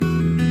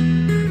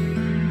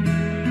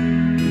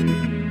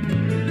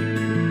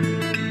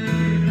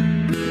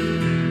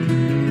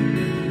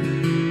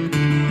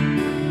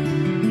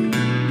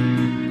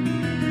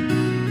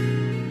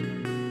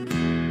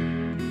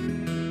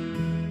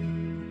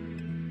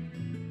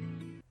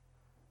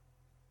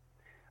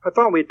I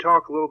thought we'd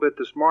talk a little bit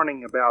this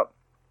morning about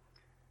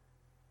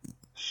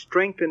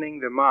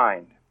strengthening the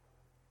mind.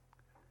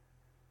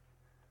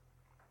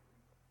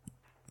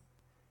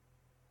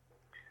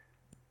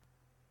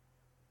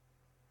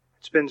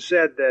 It's been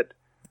said that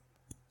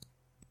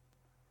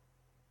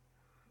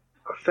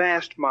a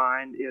fast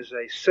mind is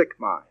a sick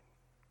mind.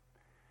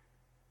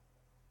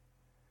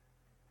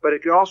 But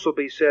it can also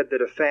be said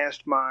that a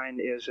fast mind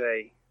is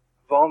a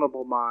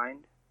vulnerable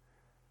mind,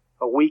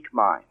 a weak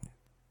mind.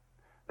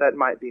 That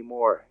might be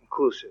more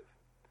inclusive.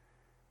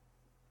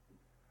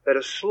 That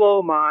a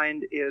slow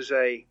mind is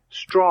a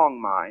strong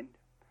mind,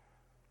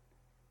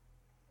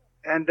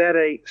 and that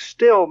a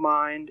still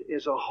mind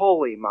is a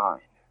holy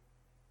mind.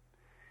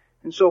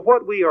 And so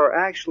what we are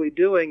actually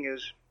doing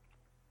is,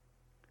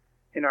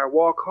 in our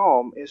walk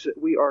home, is that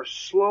we are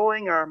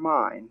slowing our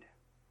mind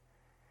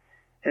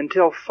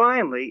until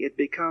finally it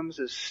becomes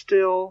as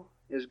still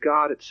as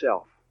God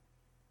itself.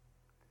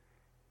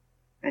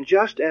 And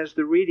just as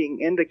the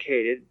reading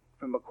indicated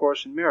from A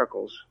Course in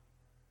Miracles,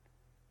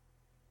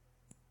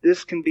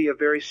 this can be a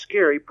very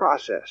scary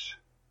process.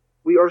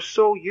 We are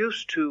so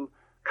used to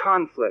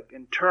conflict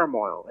and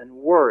turmoil and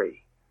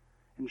worry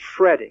and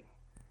fretting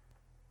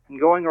and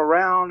going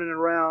around and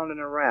around and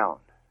around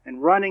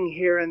and running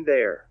here and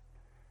there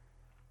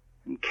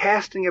and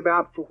casting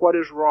about for what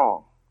is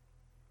wrong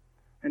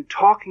and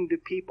talking to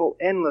people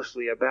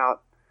endlessly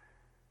about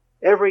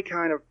every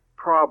kind of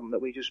problem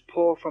that we just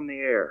pull from the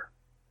air.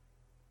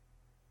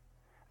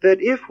 That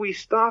if we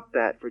stop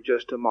that for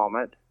just a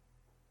moment,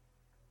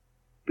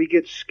 we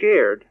get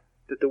scared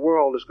that the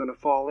world is going to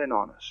fall in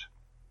on us.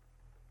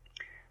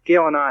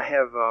 Gail and I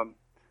have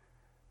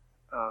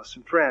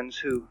some friends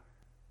who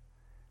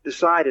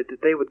decided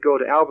that they would go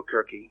to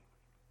Albuquerque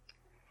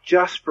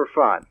just for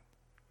fun.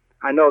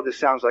 I know this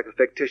sounds like a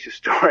fictitious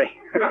story.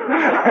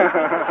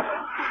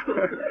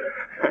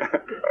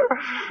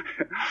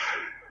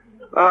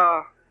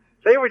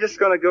 They were just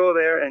going to go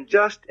there and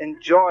just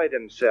enjoy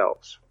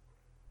themselves.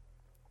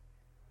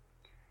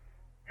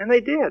 And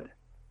they did.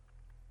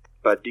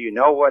 But do you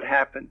know what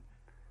happened?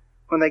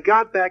 When they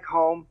got back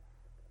home,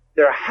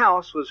 their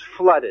house was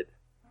flooded.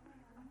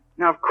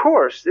 Now, of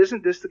course,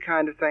 isn't this the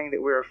kind of thing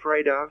that we're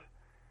afraid of?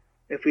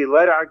 If we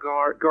let our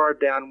guard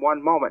down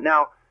one moment.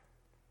 Now,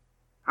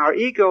 our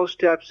ego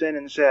steps in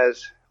and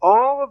says,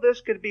 all of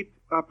this could be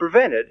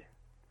prevented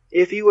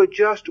if you would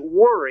just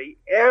worry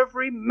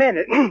every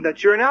minute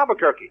that you're in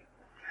Albuquerque.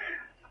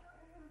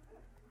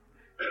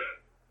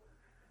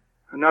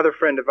 Another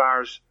friend of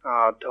ours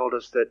told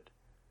us that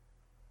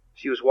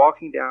she was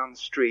walking down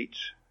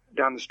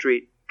the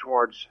street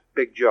towards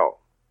Big Joe.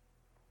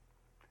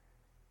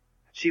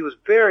 She was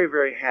very,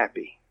 very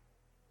happy.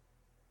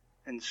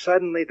 And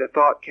suddenly the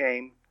thought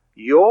came,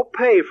 you'll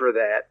pay for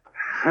that.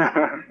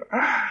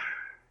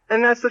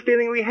 And that's the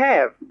feeling we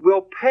have.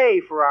 We'll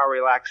pay for our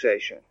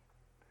relaxation.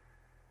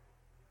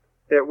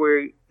 That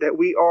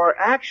we are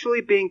actually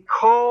being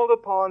called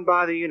upon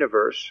by the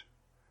universe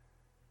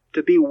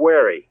to be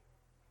wary,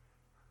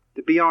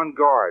 to be on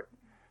guard,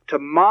 to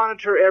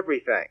monitor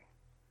everything,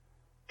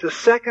 to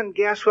second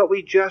guess what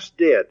we just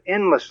did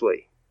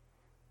endlessly.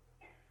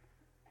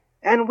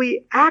 And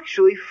we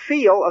actually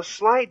feel a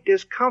slight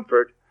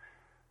discomfort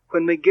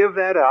when we give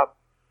that up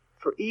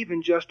for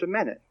even just a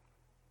minute.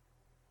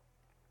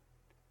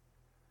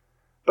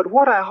 But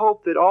what I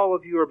hope that all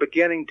of you are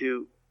beginning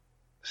to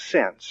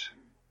sense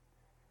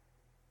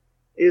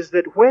is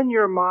that when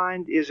your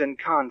mind is in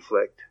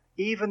conflict,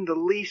 even the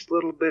least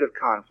little bit of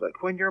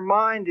conflict, when your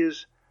mind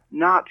is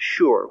not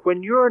sure,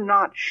 when you're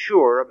not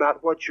sure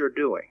about what you're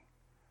doing,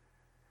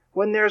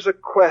 when there's a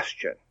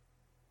question,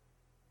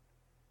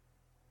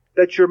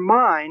 that your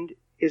mind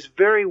is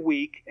very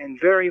weak and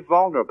very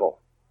vulnerable.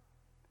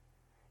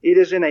 It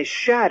is in a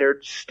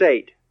shattered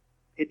state.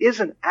 It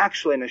isn't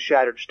actually in a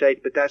shattered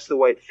state, but that's the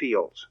way it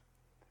feels.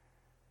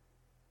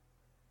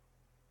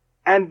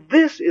 And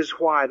this is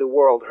why the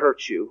world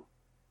hurts you.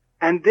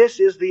 And this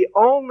is the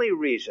only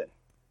reason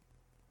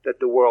that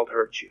the world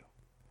hurts you.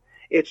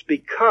 It's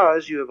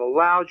because you have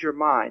allowed your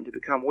mind to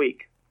become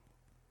weak.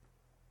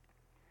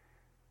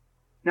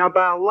 Now,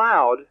 by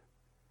allowed,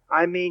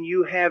 I mean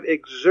you have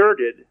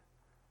exerted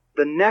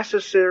the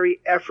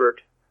necessary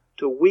effort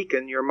to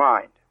weaken your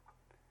mind.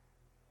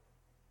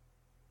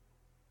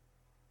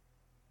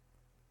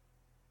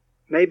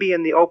 Maybe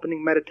in the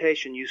opening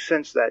meditation you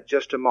sense that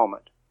just a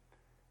moment.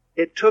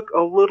 It took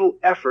a little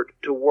effort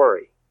to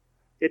worry.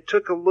 It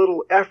took a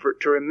little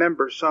effort to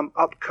remember some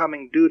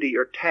upcoming duty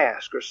or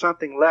task or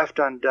something left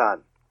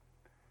undone.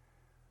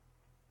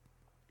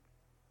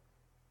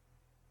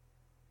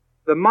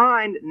 The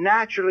mind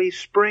naturally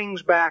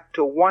springs back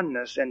to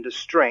oneness and to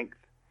strength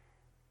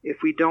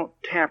if we don't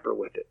tamper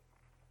with it.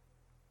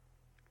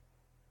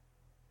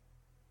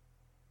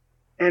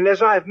 And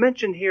as I've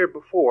mentioned here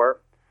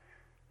before,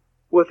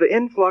 with the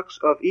influx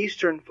of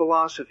Eastern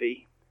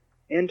philosophy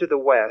into the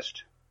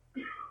West,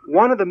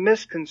 one of the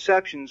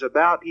misconceptions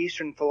about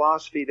Eastern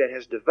philosophy that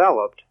has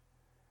developed,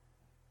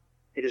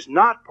 it is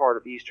not part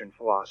of Eastern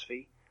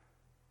philosophy,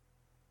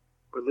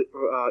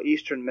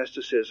 Eastern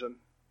mysticism,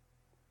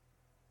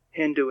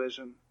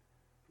 Hinduism,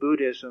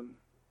 Buddhism,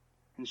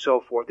 and so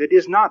forth. It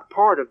is not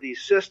part of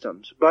these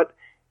systems, but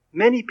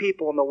many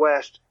people in the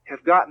West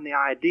have gotten the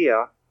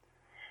idea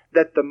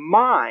that the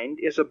mind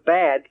is a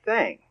bad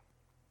thing.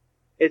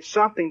 It's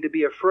something to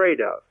be afraid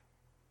of.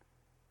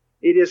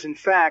 It is, in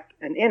fact,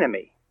 an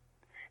enemy.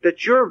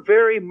 That your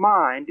very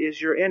mind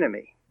is your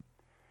enemy.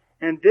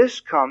 And this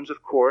comes,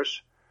 of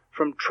course,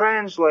 from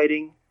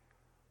translating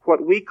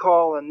what we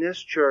call in this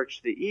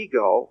church the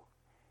ego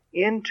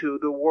into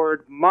the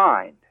word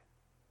mind.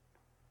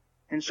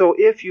 And so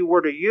if you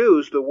were to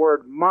use the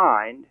word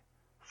mind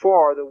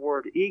for the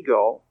word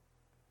ego,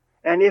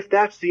 and if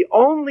that's the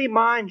only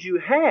mind you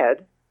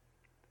had,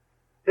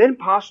 then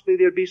possibly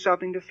there'd be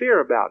something to fear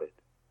about it.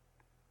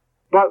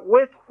 But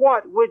with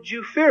what would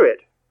you fear it?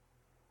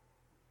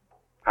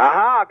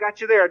 Aha, I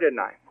got you there, didn't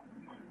I?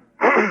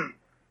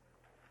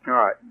 All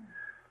right.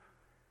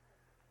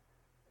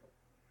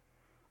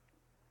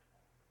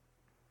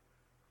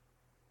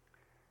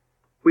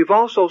 We've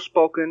also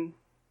spoken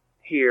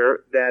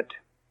here that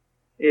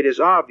it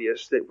is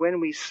obvious that when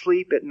we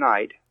sleep at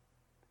night,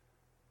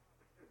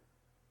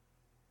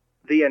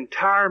 the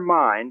entire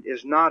mind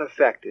is not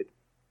affected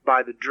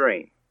by the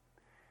dream.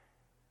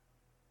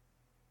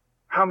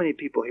 How many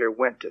people here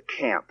went to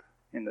camp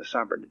in the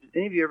summer? Did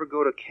any of you ever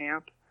go to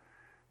camp?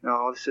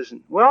 No, this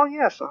isn't. Well,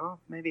 yes,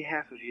 maybe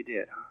half of you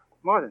did.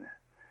 More than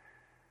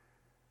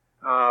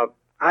that.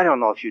 I don't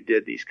know if you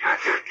did these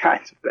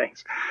kinds of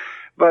things.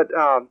 But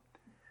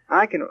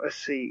I can, let's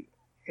see,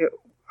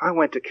 I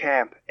went to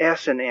camp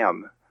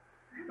S&M.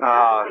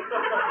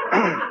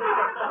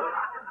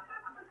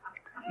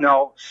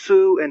 No,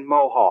 Sioux and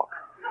Mohawk.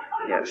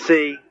 Yeah,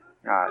 see?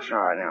 Gosh, all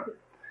right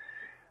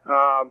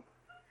now.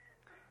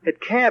 At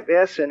Camp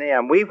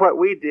S&M, what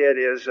we did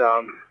is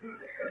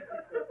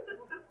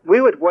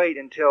we would wait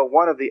until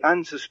one of the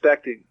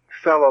unsuspecting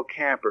fellow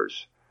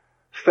campers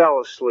fell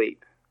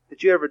asleep.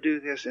 Did you ever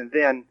do this? And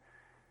then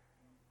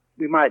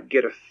we might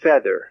get a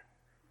feather,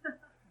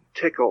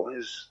 tickle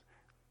his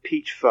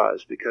peach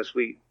fuzz, because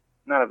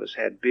none of us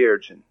had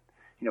beards, and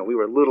we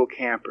were little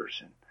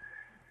campers, and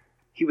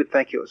he would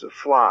think it was a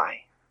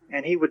fly,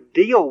 and he would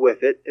deal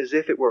with it as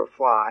if it were a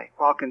fly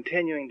while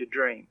continuing to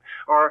dream.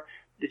 Or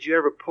did you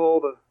ever pull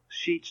the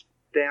sheets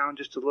down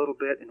just a little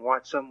bit and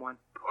watch someone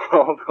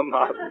pull them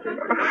up?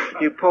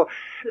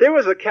 There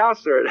was a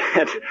counselor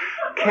at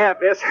Camp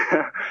S.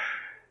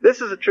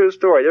 This is a true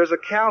story. There was a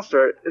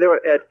counselor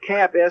at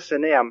Camp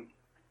S&M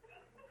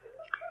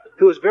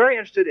who was very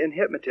interested in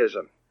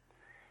hypnotism.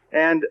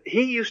 And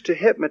he used to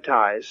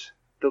hypnotize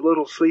the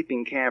little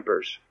sleeping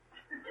campers.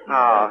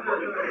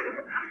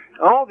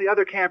 All the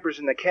other campers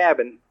in the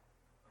cabin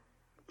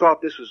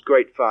thought this was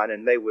great fun,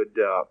 and they would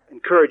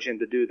encourage him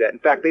to do that. In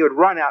fact, they would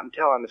run out and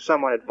tell him if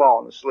someone had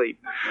fallen asleep.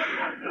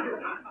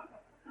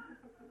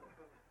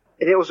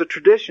 And it was a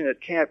tradition at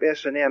Camp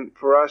S&M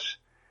for us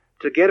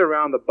to get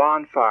around the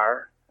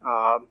bonfire.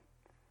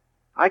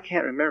 I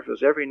can't remember if it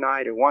was every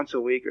night or once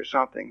a week or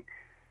something.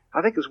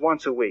 I think it was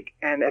once a week.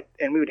 And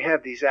we would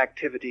have these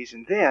activities,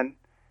 and then,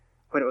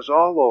 when it was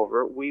all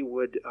over, we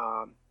would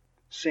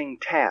sing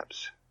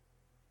taps.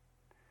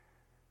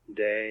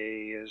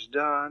 Day is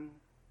done.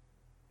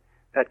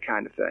 That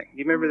kind of thing.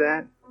 You remember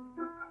that?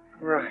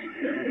 Right.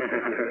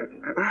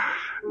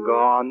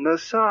 Gone the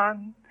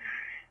sun.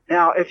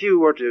 Now, if you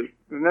were to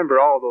remember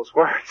all those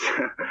words,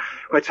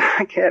 which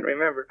I can't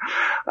remember,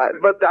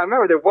 but I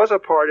remember there was a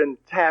part in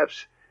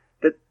taps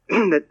that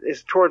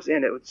is towards the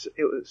end.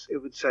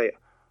 It would say,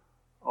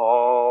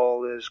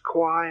 "All is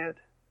quiet."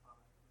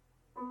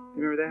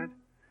 You remember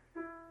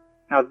that?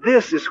 Now,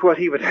 this is what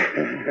he would.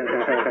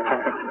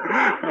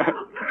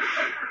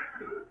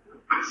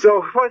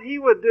 So what he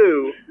would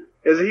do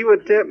is he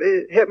would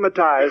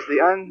hypnotize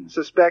the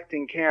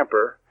unsuspecting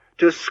camper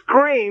to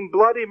scream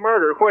bloody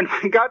murder when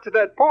we got to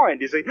that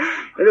point. You see,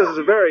 and this is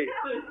a very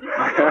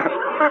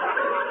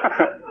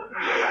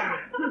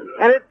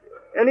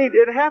and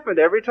it happened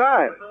every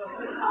time.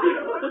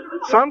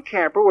 Some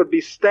camper would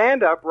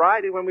stand up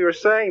right when we were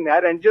saying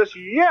that and just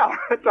yell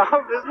at the top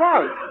of his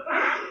lungs.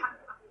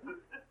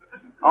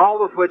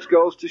 All of which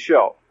goes to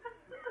show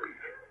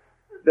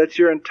that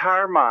your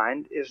entire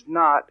mind is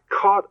not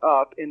caught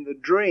up in the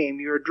dream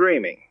you're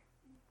dreaming.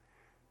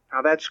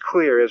 Now that's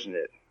clear, isn't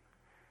it?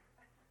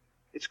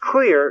 It's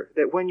clear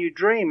that when you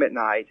dream at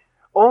night,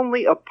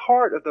 only a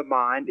part of the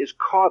mind is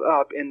caught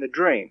up in the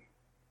dream.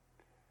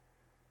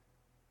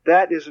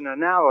 That is an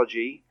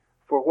analogy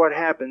for what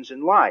happens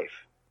in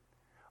life.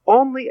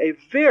 Only a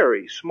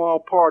very small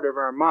part of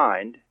our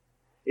mind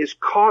is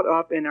caught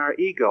up in our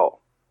ego.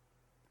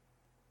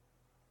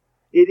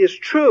 It is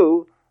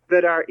true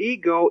that our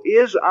ego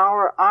is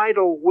our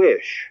idle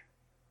wish.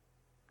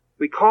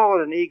 We call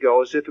it an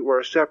ego as if it were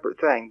a separate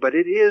thing, but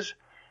it is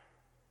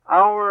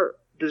our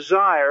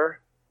desire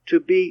to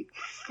be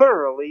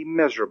thoroughly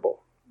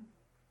miserable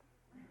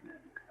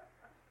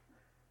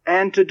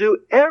and to do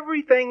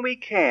everything we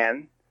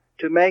can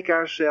to make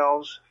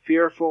ourselves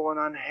fearful and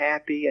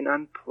unhappy and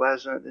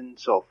unpleasant and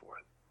so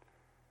forth.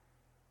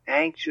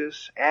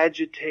 Anxious,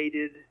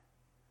 agitated,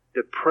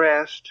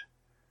 depressed,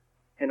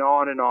 and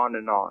on and on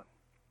and on.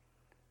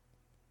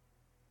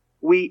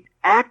 We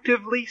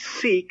actively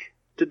seek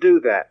to do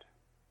that.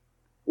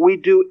 We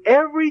do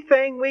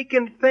everything we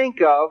can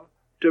think of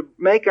to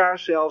make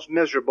ourselves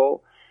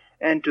miserable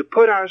and to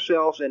put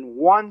ourselves in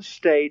one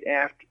state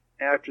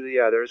after the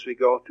other as we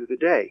go through the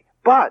day.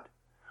 But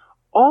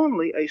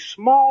only a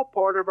small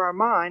part of our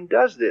mind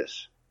does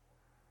this.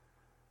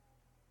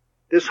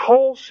 This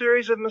whole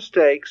series of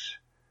mistakes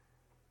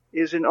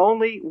is in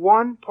only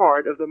one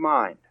part of the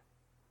mind.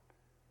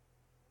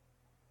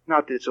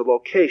 Not that it's a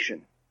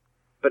location,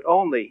 but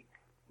only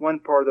one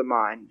part of the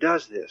mind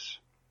does this.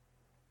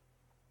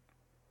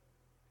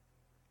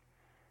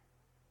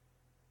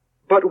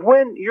 But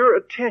when your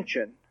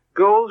attention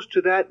goes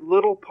to that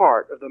little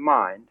part of the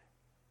mind,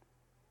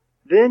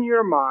 then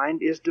your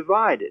mind is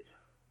divided.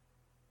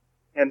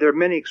 And there are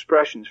many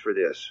expressions for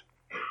this.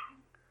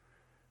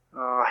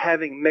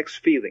 Having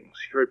mixed feelings.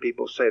 You've heard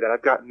people say that.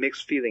 I've got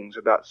mixed feelings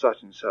about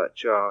such and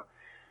such.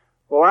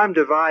 Well, I'm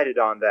divided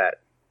on that.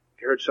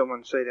 You heard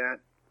someone say that?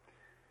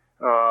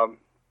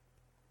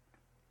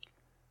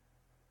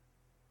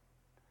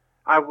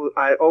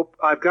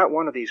 I've got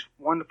one of these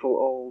wonderful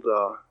old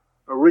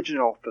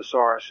original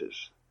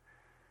thesauruses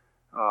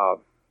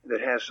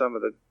that has some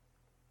of the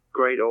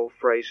great old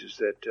phrases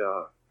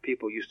that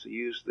people used to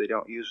use. They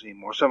don't use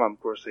anymore. Some of them, of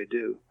course, they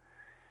do.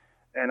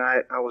 And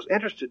I was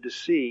interested to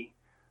see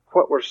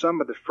what were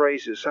some of the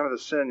phrases, some of the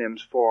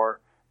synonyms for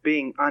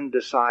being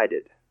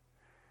undecided.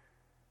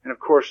 And of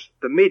course,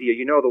 the media,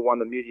 you know the one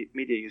the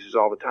media uses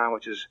all the time,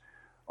 which is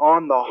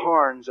on the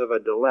horns of a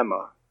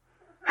dilemma.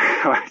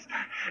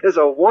 It's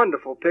a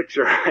wonderful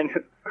picture.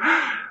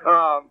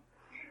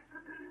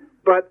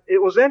 But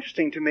it was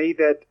interesting to me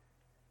that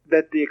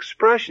the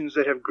expressions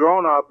that have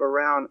grown up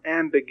around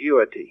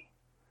ambiguity,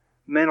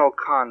 mental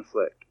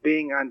conflict,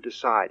 being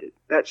undecided,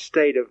 that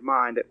state of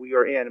mind that we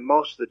are in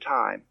most of the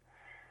time,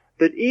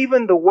 that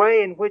even the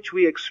way in which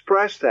we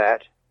express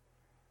that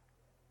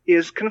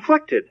is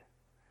conflicted.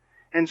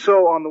 And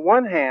so on the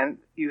one hand,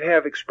 you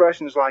have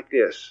expressions like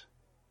this: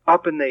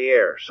 up in the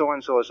air.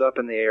 So-and-so is up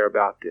in the air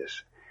about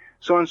this.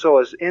 So-and-so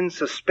is in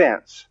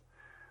suspense.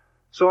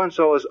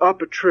 So-and-so is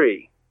up a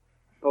tree.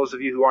 Those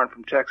of you who aren't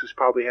from Texas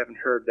probably haven't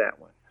heard that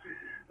one.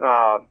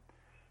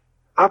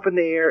 Up in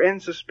the air, in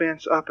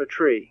suspense, up a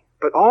tree.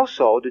 But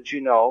also, did you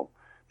know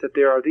that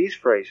there are these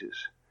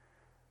phrases?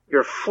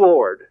 You're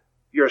floored.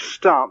 You're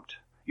stumped.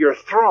 You're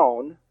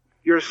thrown.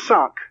 You're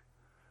sunk.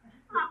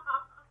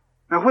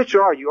 Now, which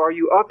are you? Are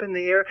you up in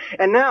the air?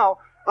 And now,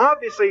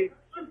 obviously,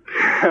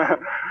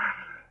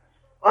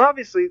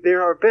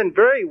 there have been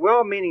very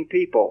well-meaning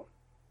people,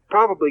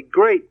 probably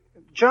great,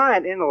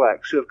 giant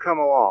intellects who have come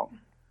along,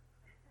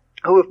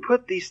 who have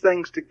put these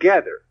things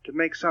together to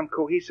make some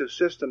cohesive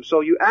system.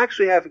 So you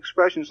actually have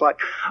expressions like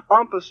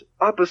up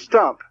a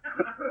stump.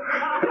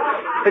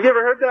 Have you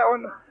ever heard that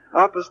one?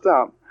 Up a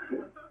stump.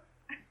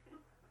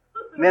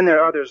 And then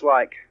there are others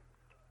like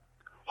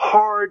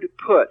hard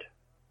put.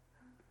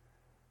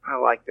 I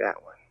like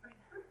that one.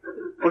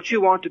 What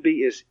you want to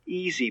be is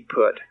easy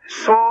put,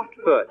 soft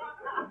put.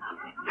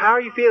 How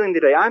are you feeling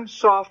today? I'm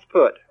soft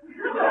put.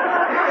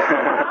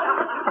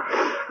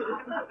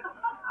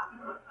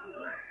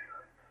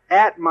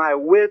 At my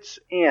wit's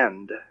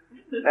end.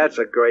 That's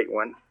a great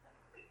one.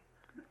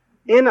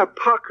 In a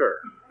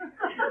pucker.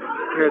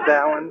 Heard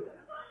that one?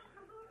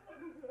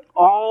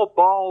 All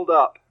balled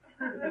up.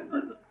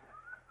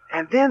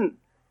 And then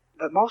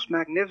the most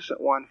magnificent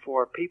one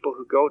for people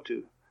who go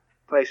to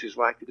places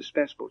like the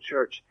Dispensable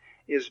Church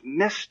is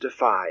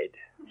mystified.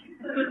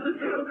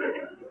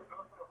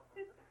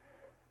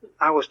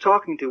 I was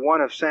talking to one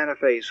of Santa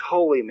Fe's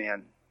holy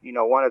men,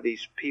 one of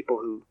these people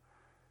who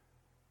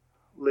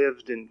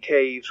lived in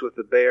caves with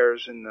the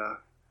bears and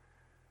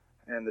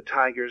the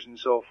tigers and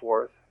so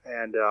forth.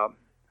 And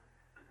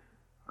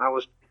I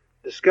was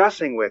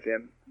discussing with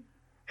him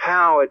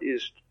how it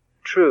is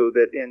true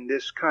that in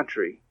this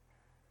country,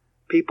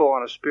 people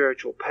on a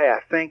spiritual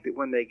path think that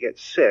when they get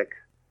sick,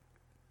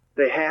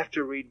 they have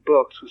to read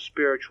books with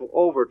spiritual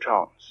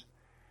overtones.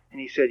 And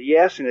he said,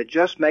 yes, and it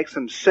just makes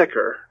them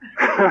sicker.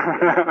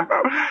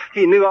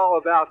 He knew all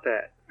about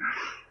that.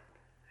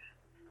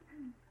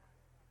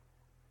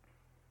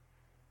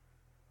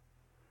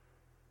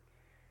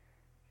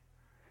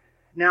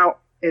 Now,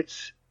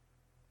 it's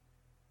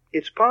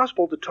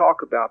possible to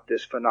talk about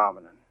this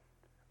phenomenon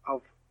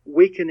of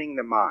weakening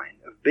the mind,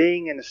 of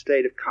being in a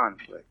state of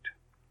conflict.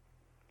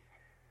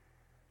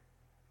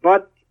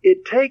 But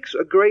it takes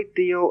a great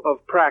deal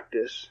of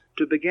practice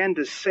to begin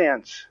to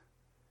sense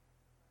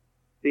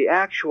the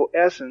actual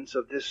essence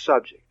of this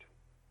subject.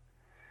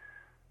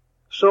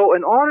 So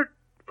in order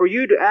for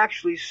you to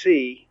actually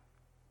see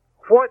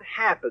what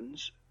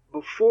happens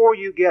before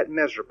you get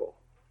miserable,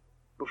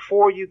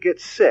 before you get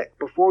sick,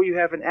 before you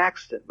have an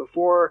accident,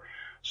 before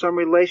some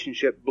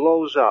relationship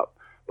blows up,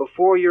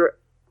 before your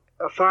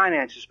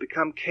finances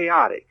become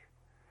chaotic,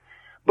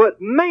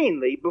 but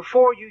mainly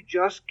before you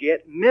just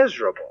get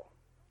miserable,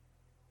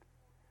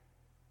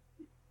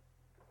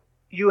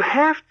 you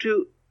have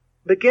to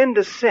begin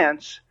to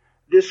sense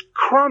this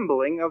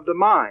crumbling of the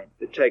mind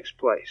that takes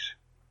place.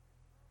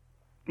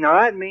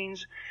 Now that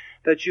means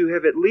that you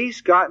have at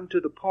least gotten to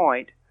the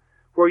point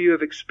where you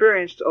have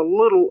experienced a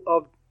little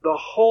of the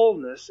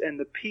wholeness and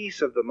the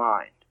peace of the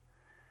mind.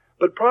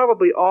 But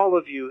probably all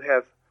of you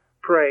have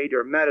prayed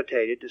or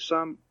meditated to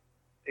some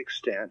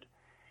extent,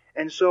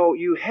 and so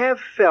you have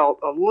felt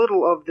a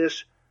little of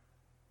this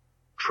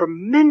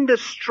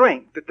tremendous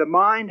strength that the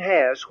mind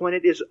has when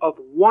it is of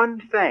one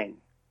thing,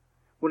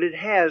 when it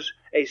has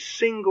a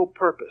single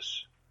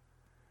purpose,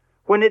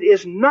 when it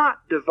is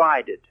not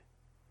divided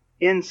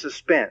in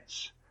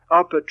suspense,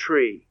 up a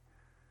tree,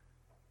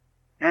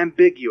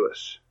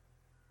 ambiguous,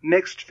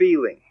 mixed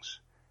feelings,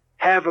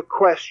 have a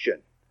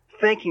question,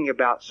 thinking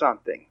about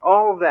something,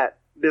 all of that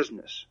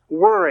business,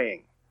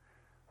 worrying,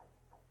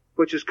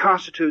 which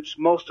constitutes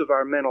most of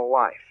our mental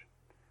life.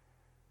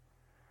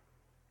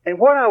 And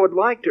what I would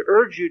like to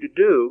urge you to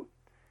do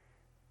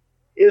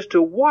is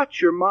to watch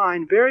your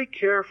mind very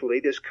carefully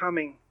this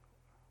coming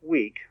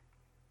week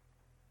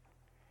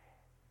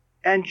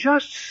and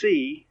just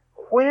see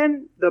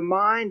when the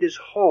mind is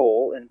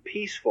whole and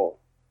peaceful,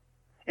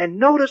 and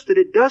notice that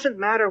it doesn't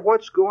matter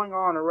what's going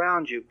on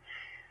around you.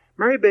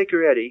 Mary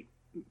Baker Eddy,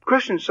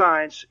 Christian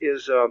Science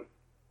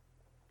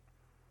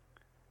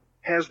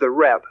has the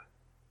rep.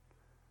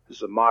 This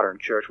is a modern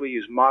church. We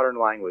use modern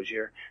language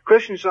here.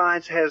 Christian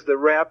Science has the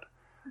rep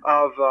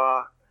of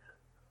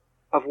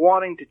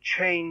wanting to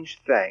change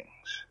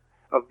things,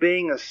 of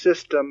being a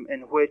system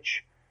in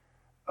which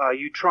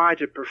you try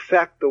to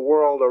perfect the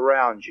world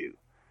around you,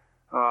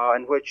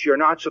 in which you're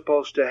not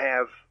supposed to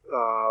have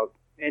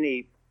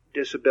any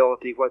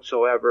disability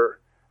whatsoever,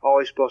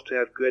 always supposed to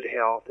have good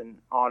health, and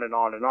on and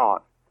on and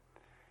on.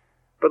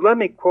 But let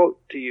me quote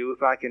to you,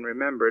 if I can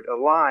remember it, a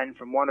line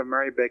from one of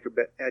Mary Baker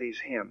Eddy's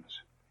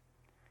hymns.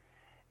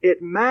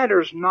 It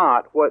matters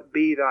not what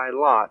be thy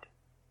lot,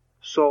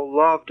 so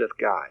love doth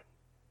guide.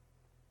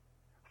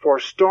 For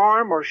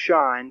storm or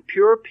shine,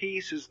 pure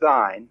peace is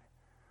thine,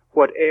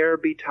 whate'er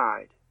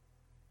betide.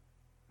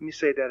 Let me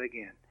say that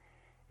again.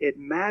 It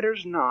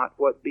matters not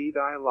what be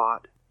thy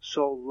lot,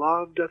 so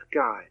love doth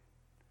guide.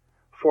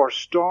 For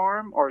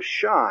storm or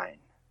shine,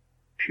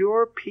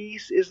 pure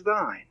peace is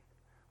thine,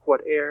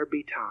 whate'er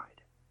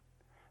betide.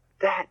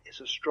 That is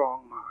a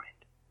strong mind.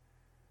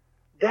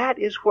 That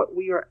is what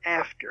we are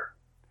after.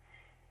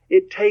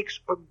 It takes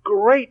a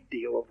great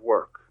deal of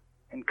work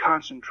and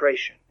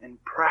concentration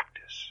and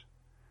practice.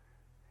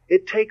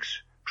 It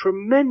takes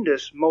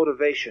tremendous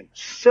motivation,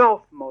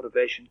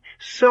 self-motivation,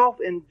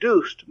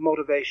 self-induced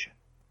motivation.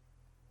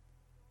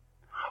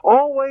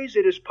 Always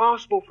it is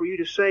possible for you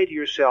to say to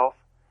yourself,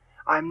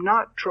 I'm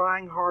not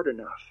trying hard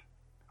enough.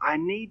 I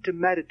need to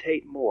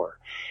meditate more.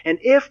 And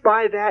if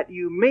by that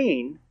you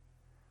mean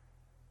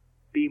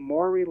be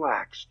more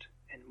relaxed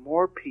and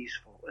more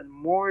peaceful and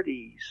more at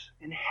ease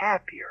and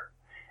happier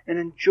and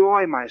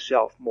enjoy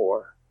myself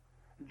more,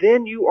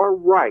 then you are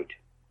right.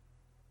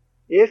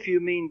 If you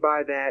mean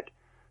by that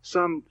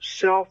some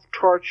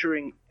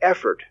self-torturing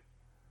effort,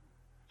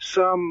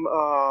 some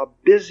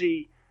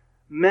busy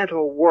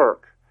mental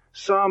work,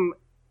 some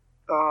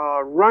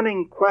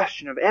running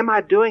question of, am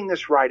I doing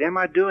this right? Am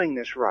I doing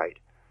this right?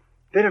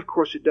 Then, of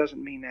course, it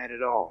doesn't mean that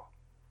at all.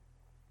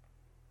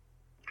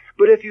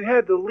 But if you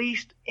have the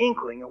least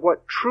inkling of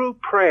what true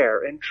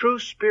prayer and true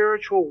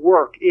spiritual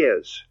work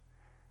is,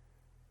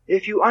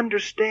 if you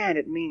understand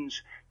it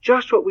means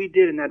just what we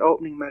did in that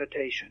opening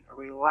meditation, a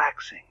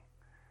relaxing,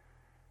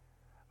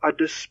 a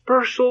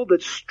dispersal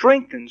that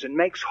strengthens and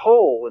makes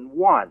whole in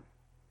one,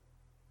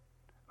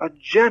 a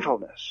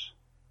gentleness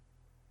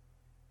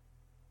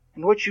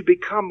in which you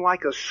become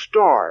like a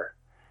star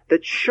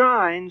that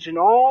shines in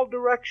all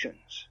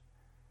directions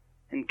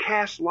and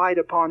casts light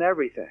upon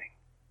everything,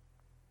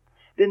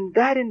 then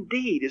that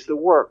indeed is the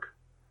work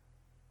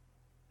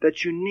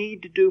that you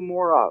need to do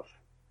more of,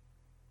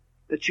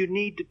 that you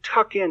need to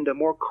tuck into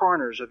more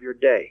corners of your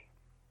day.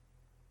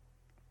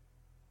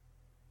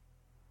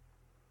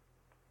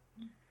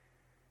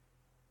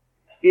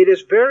 It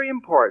is very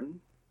important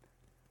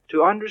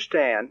to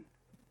understand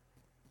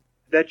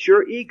that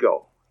your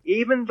ego,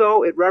 even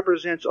though it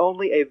represents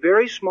only a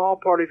very small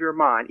part of your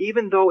mind,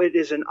 even though it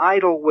is an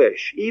idle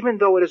wish, even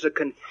though it is a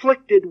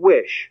conflicted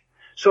wish,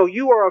 so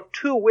you are of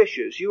two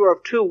wishes, you are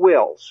of two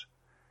wills.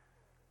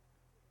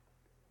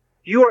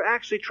 You are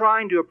actually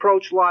trying to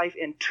approach life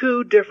in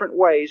two different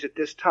ways at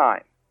this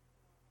time.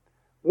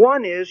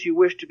 One is you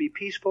wish to be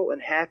peaceful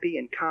and happy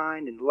and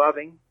kind and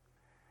loving,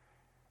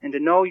 and to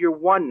know your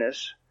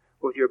oneness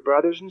with your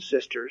brothers and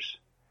sisters,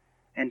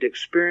 and to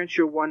experience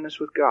your oneness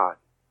with God,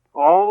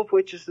 all of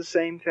which is the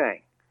same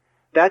thing.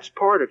 That's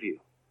part of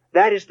you.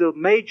 That is the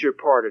major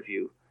part of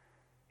you,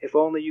 if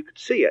only you could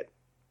see it.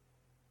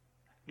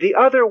 The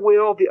other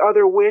will, the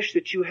other wish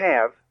that you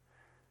have,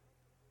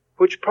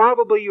 which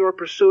probably you are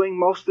pursuing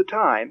most of the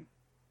time,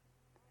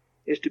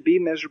 is to be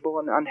miserable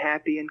and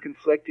unhappy and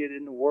conflicted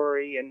and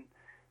worry and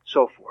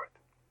so forth.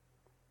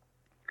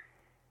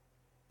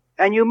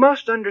 And you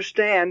must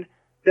understand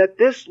that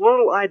this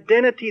little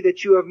identity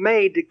that you have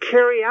made to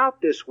carry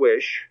out this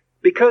wish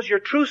because your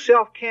true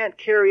self can't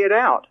carry it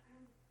out.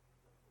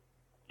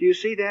 Do you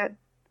see that?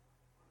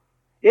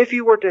 If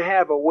you were to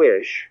have a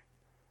wish,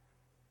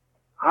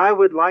 I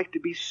would like to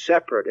be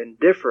separate and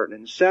different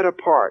and set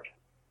apart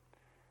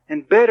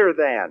and better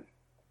than,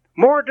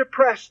 more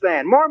depressed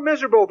than, more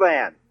miserable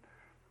than,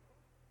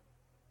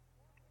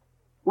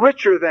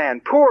 richer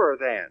than, poorer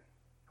than,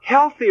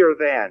 healthier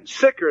than,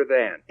 sicker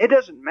than. It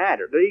doesn't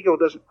matter. The ego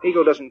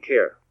doesn't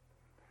care.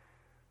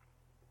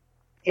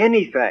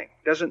 Anything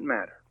doesn't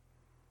matter.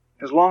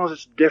 As long as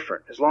it's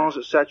different, as long as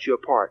it sets you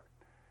apart.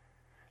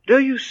 Do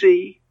you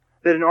see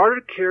that in order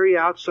to carry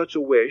out such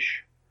a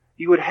wish,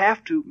 you would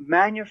have to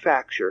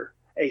manufacture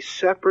a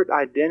separate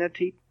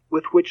identity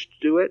with which to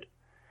do it?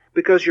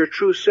 Because your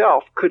true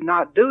self could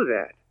not do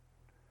that.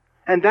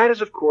 And that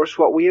is, of course,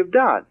 what we have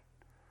done.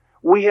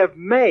 We have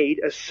made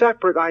a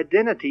separate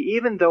identity,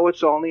 even though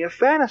it's only a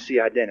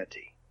fantasy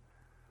identity.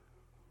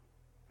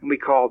 And we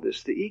call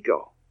this the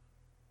ego.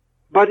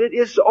 But it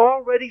is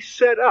already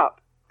set up.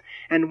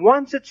 And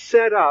once it's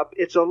set up,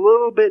 it's a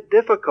little bit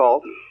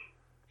difficult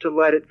to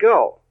let it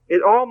go.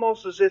 It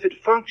almost as if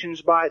it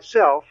functions by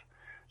itself,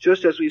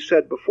 just as we've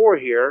said before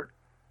here,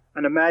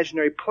 an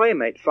imaginary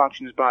playmate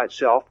functions by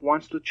itself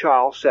once the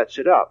child sets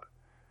it up.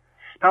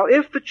 Now,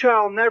 if the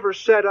child never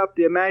set up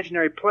the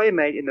imaginary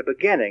playmate in the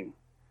beginning,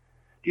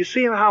 do you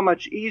see how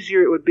much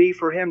easier it would be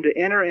for him to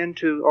enter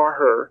into, or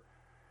her,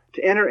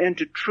 to enter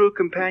into true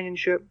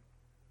companionship,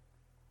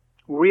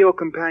 real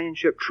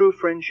companionship, true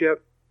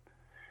friendship?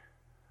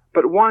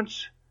 But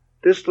once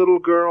this little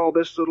girl,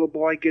 this little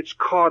boy gets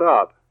caught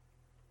up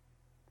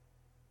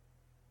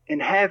in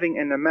having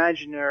an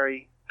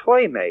imaginary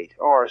playmate,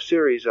 or a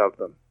series of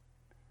them,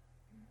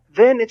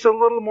 then it's a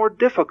little more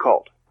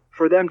difficult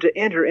for them to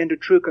enter into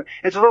true.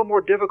 It's a little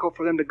more difficult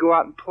for them to go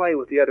out and play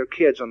with the other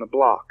kids on the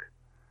block.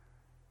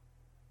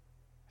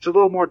 It's a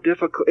little more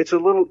difficult. It's a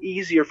little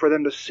easier for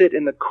them to sit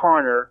in the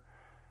corner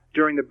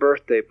during the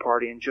birthday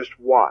party and just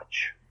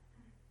watch.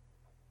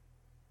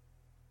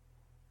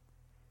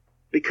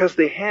 Because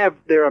they have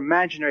their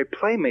imaginary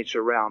playmates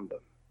around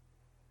them.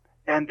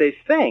 And they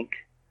think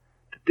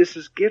that this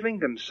is giving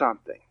them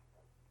something.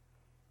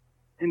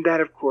 And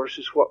that, of course,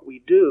 is what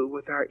we do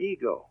with our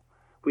ego.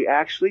 We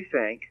actually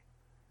think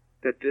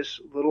that this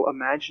little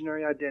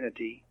imaginary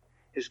identity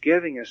is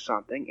giving us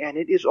something, and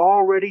it is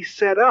already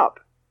set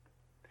up.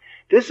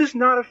 This is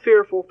not a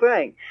fearful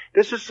thing.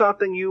 This is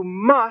something you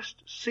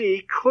must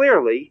see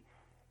clearly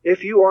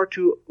if you are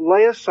to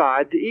lay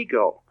aside the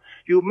ego.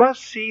 You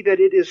must see that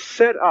it is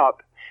set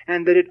up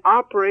and that it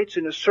operates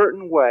in a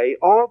certain way,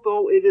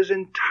 although it is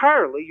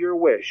entirely your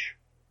wish.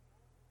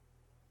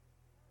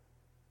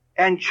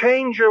 And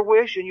change your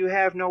wish and you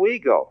have no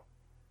ego.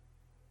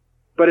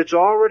 But it's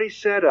already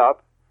set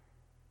up,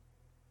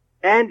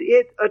 and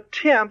it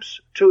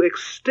attempts to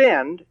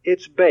extend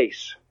its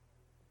base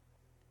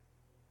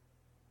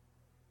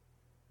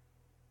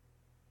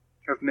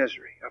of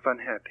misery, of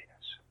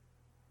unhappiness.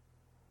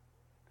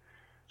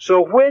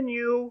 So when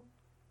you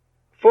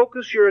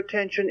focus your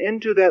attention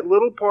into that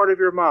little part of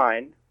your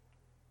mind,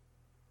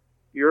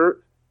 your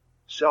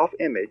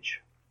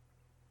self-image,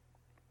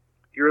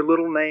 your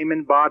little name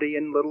and body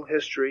and little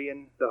history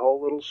and the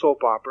whole little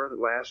soap opera that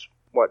lasts,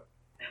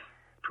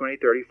 20,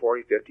 30,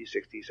 40, 50,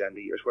 60,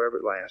 70 years, whatever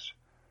it lasts.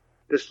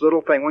 This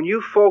little thing, when you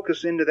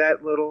focus into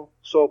that little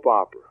soap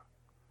opera,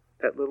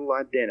 that little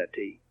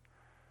identity,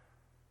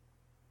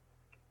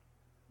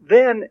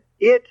 then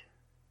it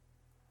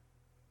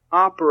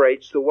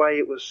operates the way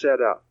it was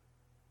set up.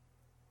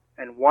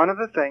 And one of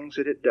the things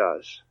that it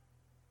does,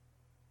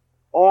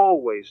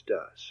 always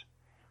does,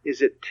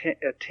 is it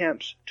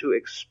attempts to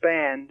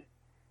expand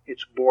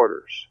its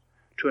borders,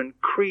 to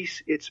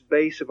increase its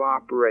base of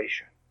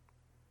operation.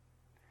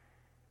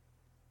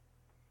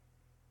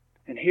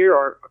 And here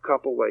are a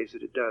couple ways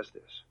that it does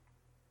this.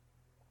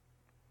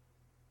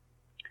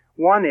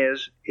 One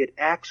is it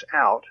acts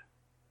out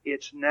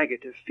its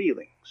negative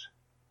feelings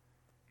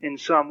in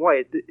some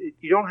way.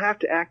 You don't have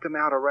to act them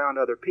out around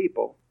other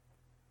people.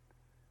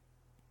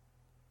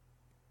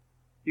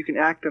 You can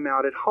act them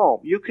out at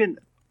home. You can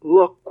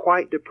look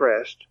quite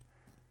depressed,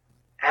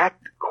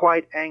 act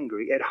quite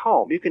angry at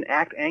home. You can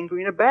act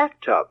angry in a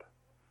bathtub.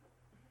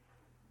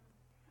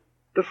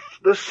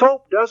 The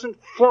soap doesn't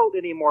float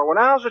anymore. When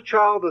I was a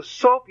child, the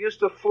soap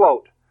used to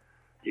float,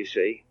 you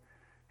see.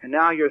 And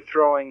now you're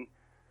throwing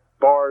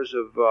bars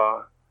of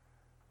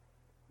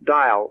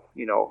dial,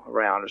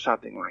 around or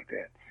something like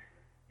that.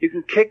 You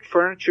can kick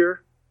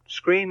furniture,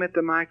 scream at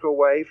the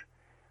microwave,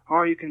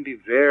 or you can be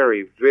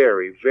very,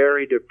 very,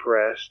 very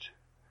depressed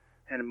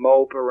and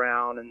mope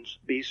around and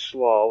be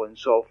slow and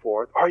so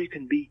forth. Or you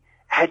can be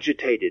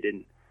agitated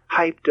and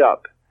hyped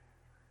up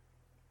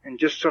and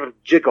just sort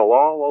of jiggle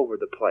all over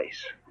the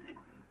place.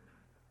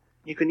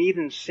 You can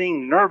even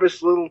sing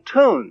nervous little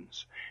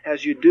tunes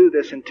as you do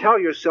this and tell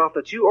yourself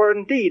that you are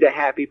indeed a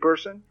happy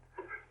person.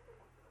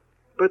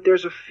 But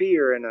there's a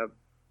fear and a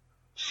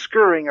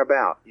scurrying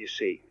about, you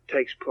see,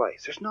 takes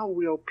place. There's no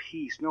real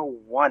peace, no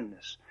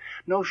oneness,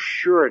 no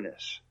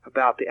sureness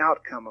about the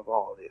outcome of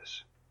all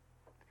this.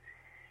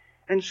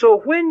 And so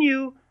when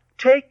you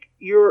take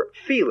your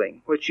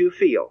feeling, what you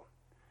feel,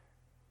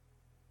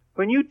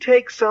 when you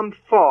take some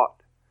thought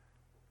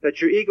that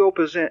your ego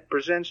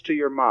presents to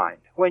your mind,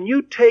 when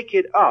you take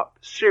it up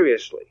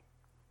seriously,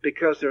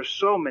 because there's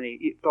so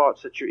many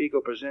thoughts that your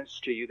ego presents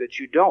to you that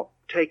you don't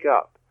take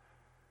up.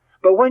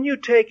 But when you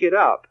take it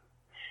up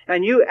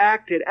and you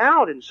act it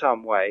out in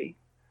some way,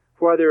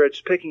 whether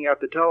it's picking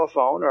up the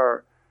telephone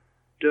or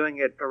doing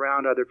it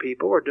around other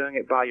people or doing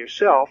it by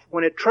yourself,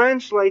 when it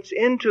translates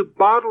into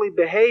bodily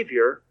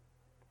behavior,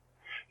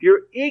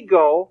 your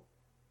ego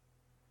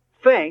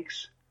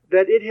thinks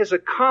that it has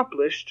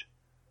accomplished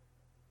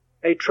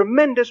a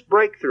tremendous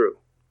breakthrough,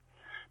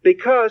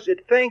 because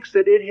it thinks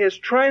that it has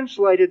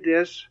translated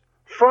this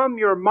from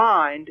your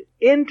mind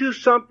into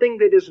something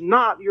that is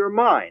not your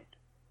mind,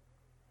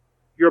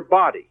 your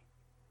body.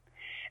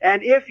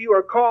 And if you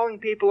are calling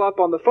people up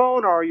on the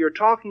phone or you're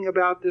talking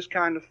about this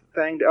kind of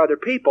thing to other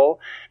people,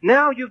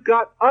 now you've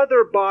got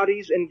other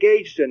bodies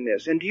engaged in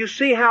this. And do you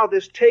see how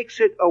this takes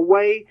it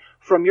away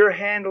from your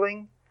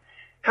handling?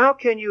 How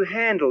can you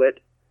handle it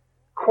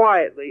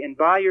quietly and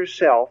by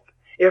yourself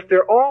if there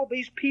are all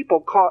these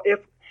people if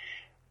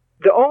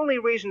the only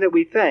reason that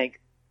we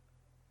think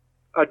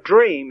a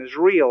dream is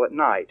real at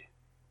night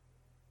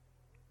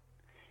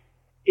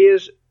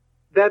is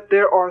that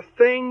there are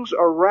things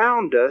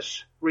around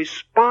us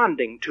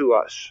responding to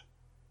us.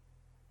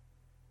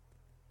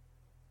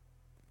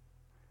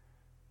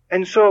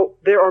 And so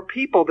there are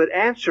people that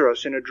answer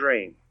us in a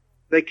dream.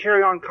 They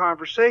carry on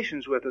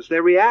conversations with us.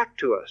 They react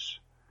to us.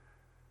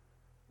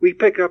 We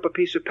pick up a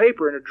piece of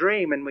paper in a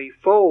dream and we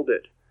fold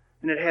it,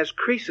 and it has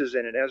creases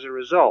in it as a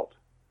result.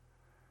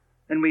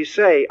 And we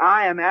say,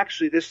 I am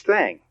actually this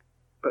thing.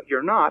 But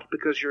you're not,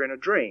 because you're in a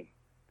dream.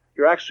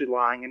 You're actually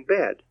lying in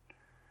bed.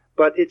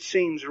 But it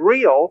seems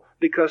real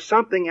because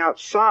something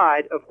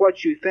outside of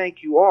what you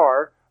think you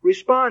are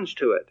responds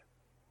to it.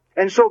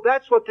 And so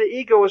that's what the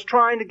ego is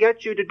trying to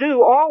get you to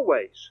do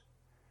always.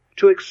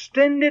 To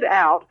extend it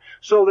out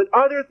so that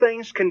other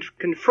things can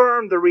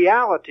confirm the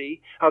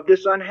reality of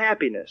this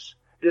unhappiness,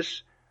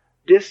 this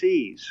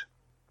dis-ease.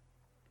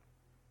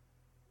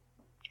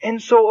 And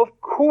so,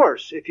 of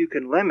course, if you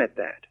can limit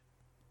that,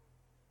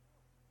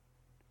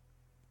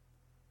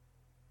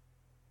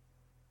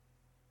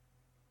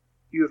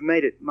 you have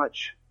made it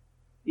much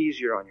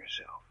easier on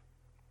yourself.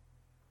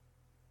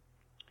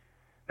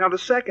 Now, the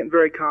second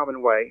very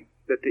common way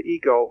that the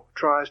ego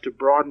tries to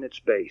broaden its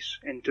base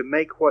and to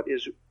make what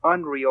is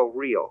unreal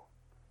real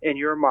in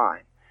your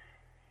mind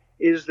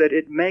is that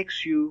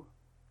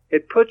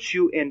it puts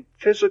you in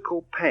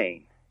physical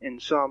pain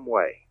in some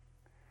way.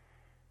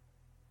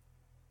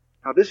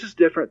 Now, this is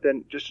different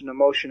than just an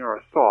emotion or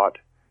a thought,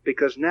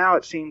 because now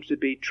it seems to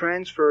be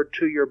transferred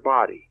to your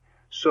body.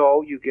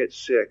 So you get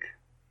sick,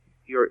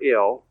 you're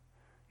ill,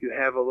 you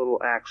have a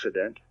little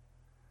accident,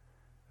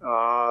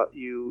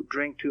 you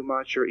drink too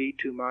much or eat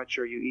too much,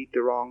 or you eat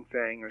the wrong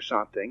thing or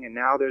something, and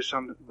now there's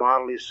some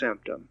bodily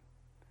symptom.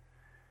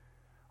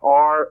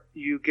 Or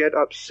you get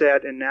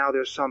upset and now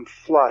there's some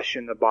flush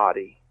in the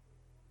body.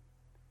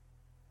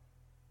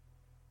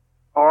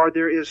 Or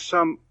there is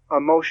some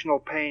emotional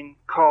pain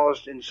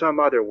caused in some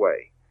other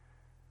way,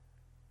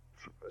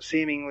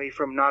 seemingly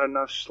from not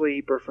enough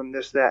sleep or from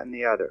this, that, and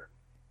the other.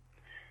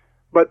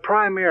 But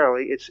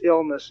primarily it's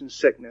illness and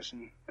sickness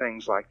and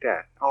things like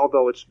that.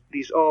 Although it's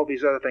all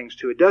these other things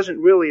too. It doesn't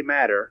really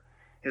matter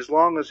as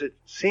long as it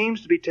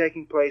seems to be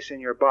taking place in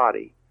your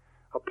body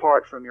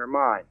apart from your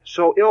mind.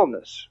 So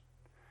illness,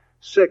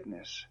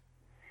 sickness,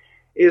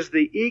 is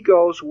the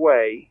ego's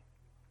way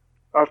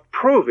of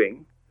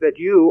proving that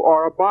you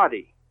are a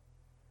body.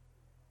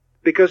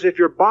 Because if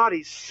your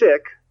body's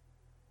sick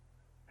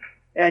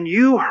and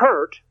you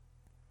hurt,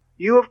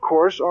 you of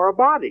course are a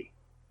body.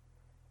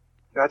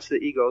 That's the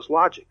ego's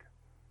logic.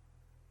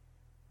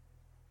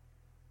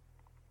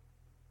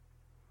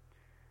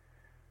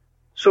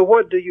 So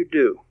what do you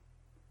do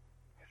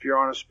if you're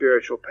on a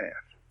spiritual path?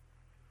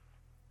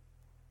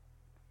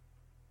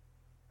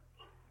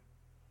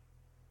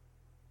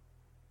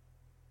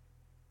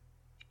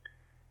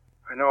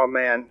 I know a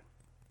man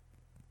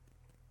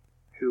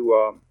who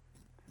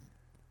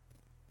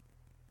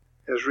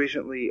has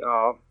recently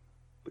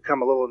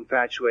become a little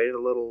infatuated,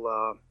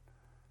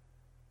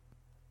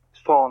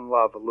 fallen in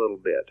love a little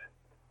bit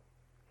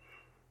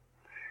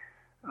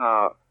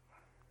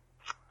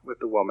with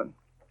the woman.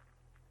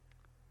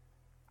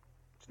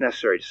 It's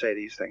necessary to say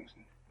these things.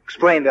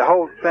 Explain the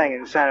whole thing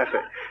in Santa Fe.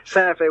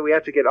 Santa Fe, we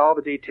have to get all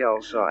the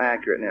details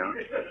accurate now.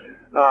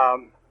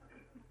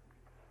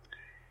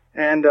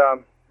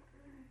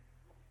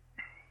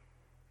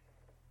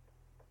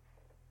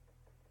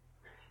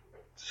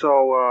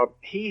 So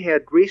he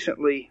had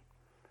recently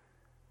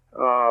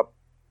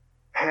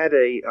had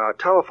a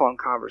telephone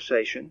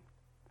conversation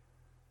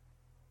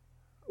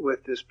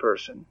with this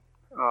person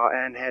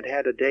and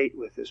had a date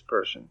with this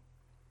person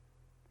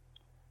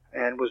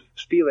and was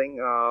feeling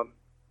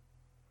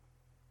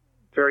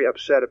very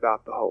upset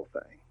about the whole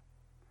thing.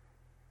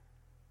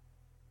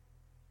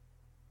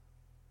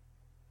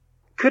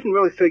 Couldn't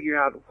really figure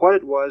out what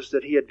it was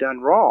that he had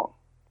done wrong.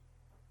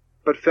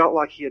 but felt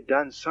like he had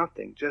done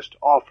something just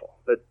awful,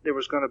 that there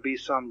was going to be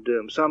some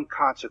doom, some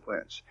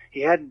consequence.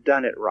 He hadn't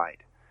done it right,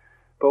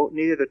 both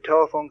neither the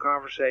telephone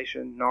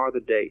conversation nor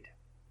the date.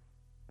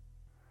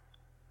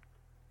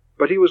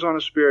 But he was on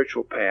a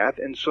spiritual path,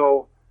 and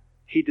so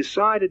he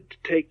decided to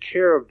take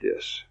care of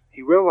this.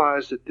 He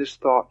realized that this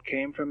thought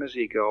came from his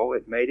ego.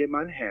 It made him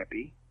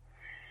unhappy.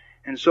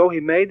 And so he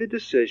made the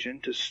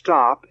decision to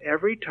stop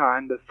every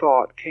time the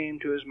thought came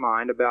to his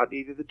mind about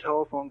either the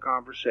telephone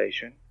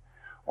conversation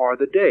or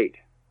the date.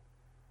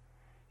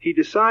 He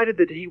decided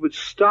that he would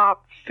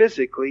stop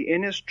physically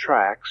in his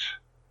tracks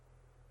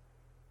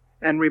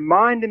and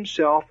remind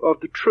himself of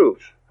the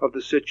truth of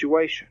the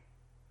situation.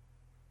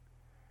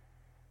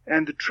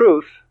 And the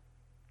truth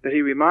that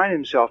he reminded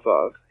himself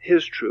of,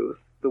 his truth,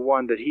 the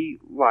one that he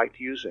liked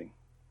using,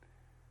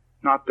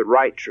 not the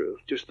right truth,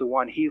 just the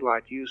one he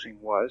liked using,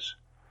 was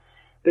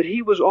that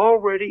he was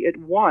already at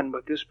one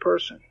with this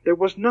person. There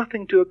was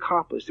nothing to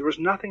accomplish. There was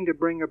nothing to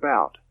bring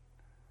about.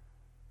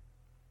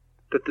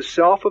 That the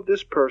self of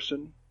this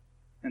person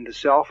and the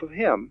self of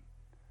him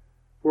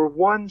were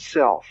one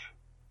self.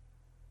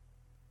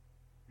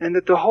 And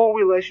that the whole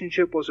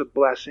relationship was a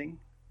blessing.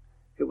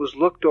 It was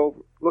looked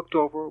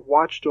over,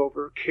 watched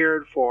over,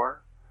 cared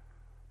for.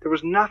 There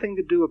was nothing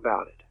to do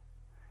about it.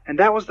 And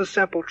that was the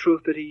simple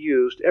truth that he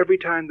used every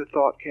time the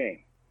thought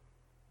came.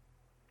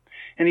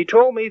 And he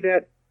told me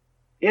that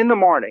in the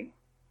morning,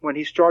 when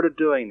he started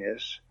doing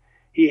this,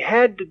 he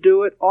had to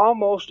do it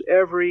almost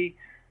every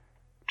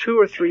 2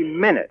 or 3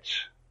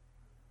 minutes.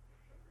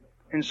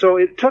 And so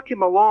it took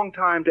him a long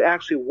time to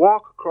actually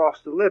walk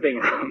across the living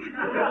room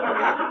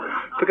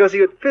because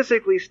he would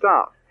physically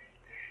stop.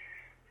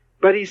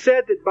 But he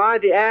said that by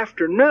the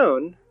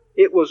afternoon,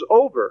 it was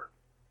over.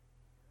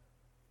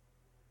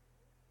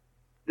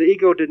 The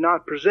ego did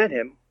not present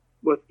him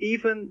with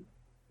even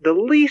the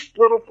least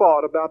little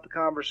thought about the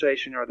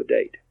conversation or the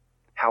date.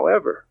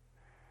 However,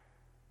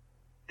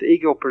 the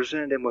ego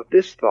presented him with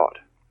this thought.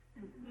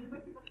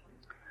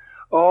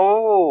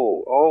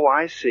 Oh,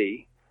 I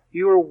see.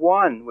 You are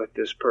one with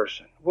this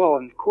person. Well,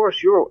 of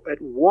course, you're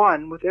at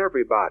one with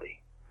everybody.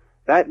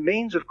 That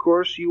means, of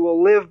course, you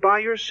will live by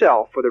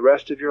yourself for the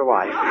rest of your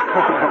life.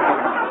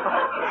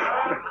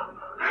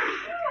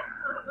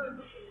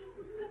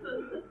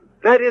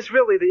 That is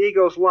really the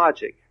ego's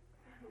logic.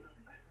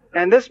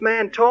 And this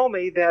man told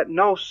me that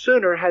no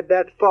sooner had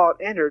that thought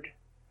entered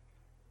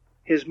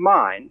his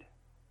mind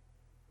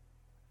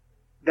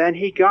than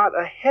he got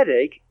a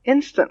headache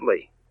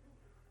instantly,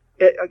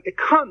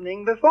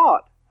 accompanying the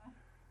thought.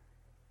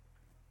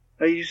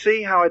 Now you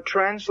see how it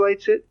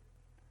translates it?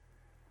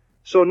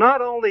 So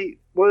not only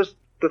was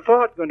the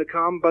thought going to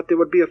come, but there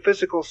would be a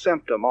physical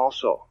symptom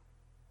also.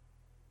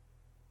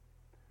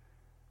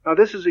 Now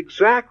this is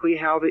exactly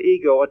how the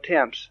ego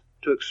attempts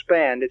to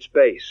expand its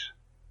base.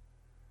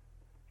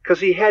 Because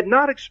he had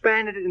not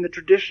expanded it in the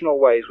traditional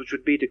ways, which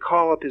would be to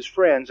call up his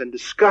friends and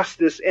discuss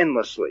this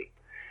endlessly,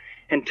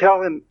 and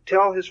tell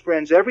his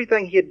friends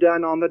everything he had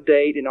done on the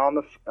date and on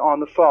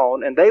the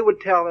phone, and they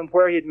would tell him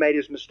where he had made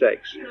his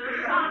mistakes.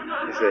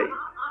 You see.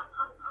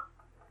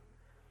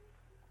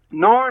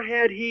 Nor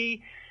had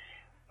he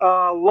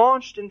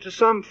launched into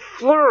some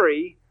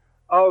flurry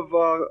of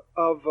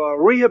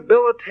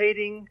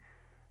rehabilitating,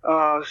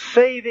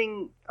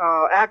 saving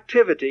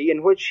activity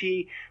in which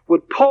he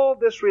would pull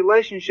this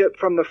relationship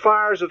from the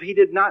fires of he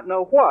did not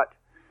know what,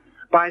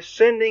 by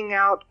sending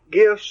out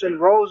gifts and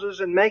roses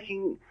and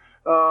making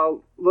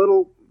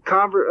little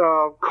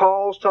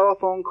calls,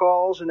 telephone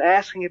calls, and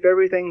asking if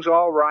everything's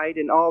all right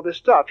and all this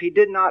stuff. He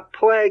did not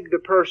plague the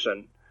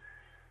person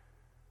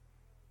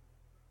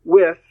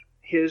with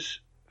his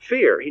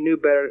fear. He knew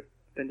better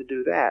than to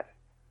do that.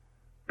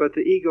 But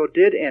the ego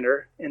did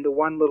enter in the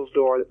one little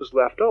door that was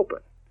left open,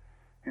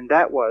 and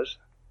that was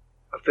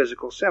a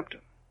physical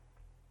symptom.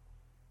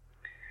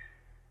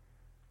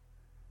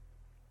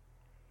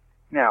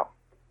 Now,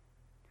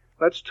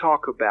 let's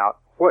talk about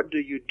what do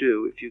you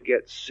do if you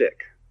get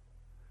sick?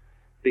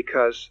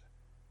 Because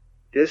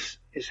this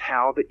is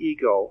how the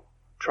ego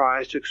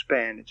tries to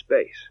expand its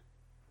base.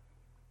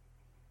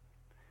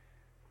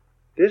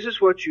 This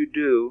is what you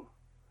do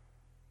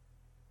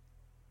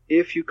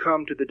if you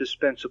come to the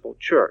dispensable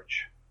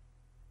church.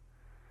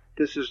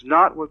 This is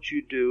not what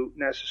you do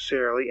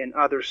necessarily in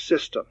other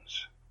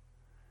systems.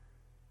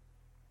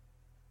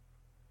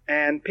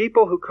 And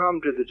people who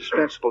come to the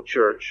dispensable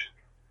church,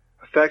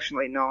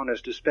 affectionately known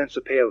as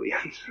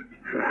Dispensapalians,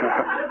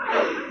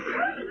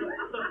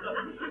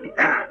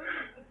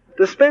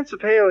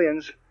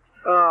 Dispensapalians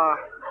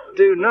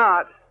do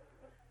not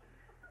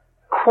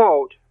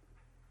quote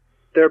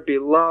their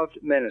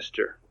beloved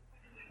minister.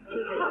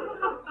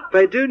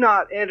 They do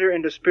not enter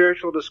into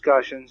spiritual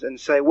discussions and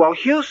say, well,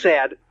 Hugh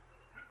said.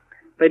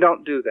 They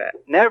don't do that.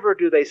 Never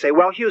do they say,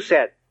 well, Hugh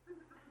said.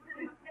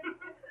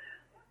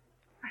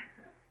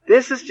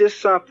 This is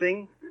just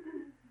something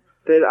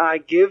that I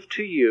give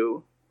to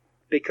you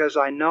because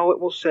I know it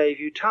will save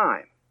you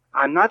time.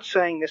 I'm not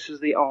saying this is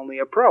the only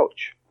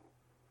approach.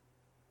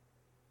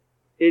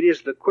 It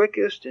is the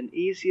quickest and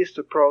easiest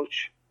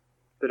approach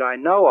that I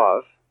know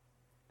of,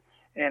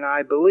 And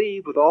I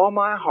believe with all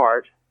my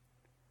heart,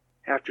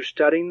 after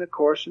studying the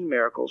Course in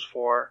Miracles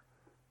for,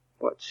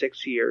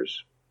 6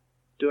 years,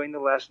 doing the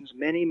lessons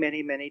many,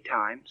 many, many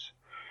times,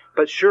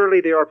 but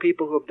surely there are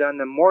people who have done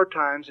them more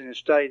times and have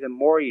studied them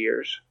more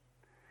years.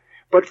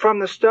 But from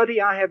the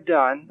study I have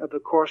done of the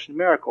Course in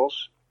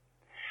Miracles,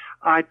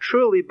 I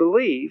truly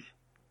believe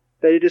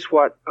that it is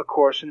what A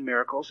Course in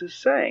Miracles is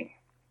saying.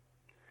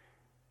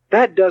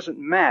 That doesn't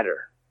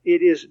matter.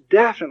 It is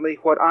definitely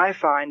what I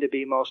find to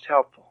be most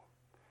helpful.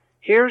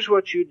 Here's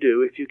what you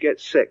do if you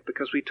get sick,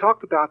 because we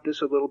talked about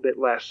this a little bit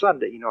last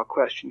Sunday. A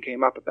question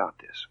came up about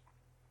this.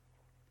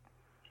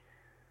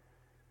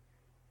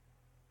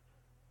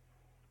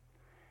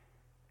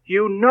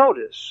 You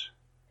notice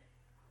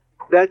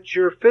that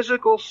your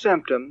physical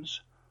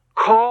symptoms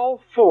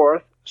call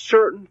forth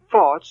certain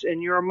thoughts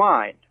in your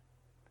mind.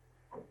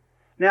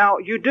 Now,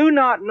 you do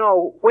not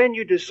know when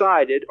you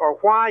decided or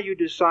why you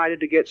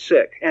decided to get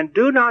sick, and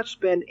do not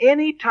spend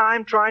any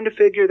time trying to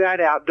figure that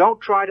out. Don't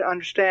try to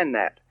understand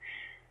that.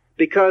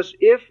 Because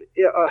if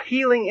a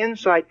healing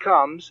insight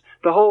comes,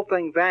 the whole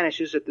thing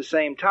vanishes at the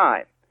same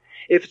time.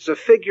 If it's a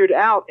figured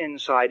out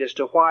insight as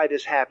to why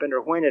this happened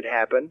or when it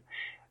happened,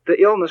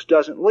 the illness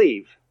doesn't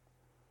leave.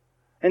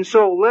 And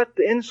so let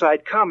the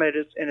insight come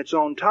in its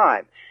own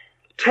time.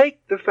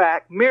 Take the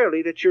fact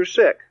merely that you're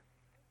sick.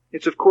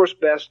 It's of course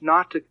best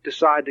not to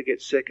decide to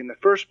get sick in the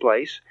first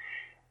place.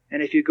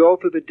 And if you go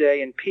through the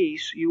day in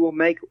peace, you will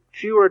make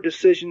fewer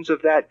decisions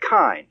of that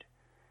kind.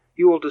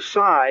 You will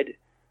decide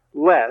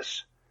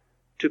less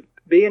to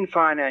be in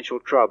financial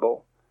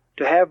trouble,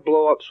 to have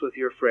blow-ups with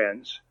your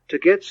friends, to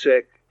get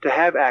sick, to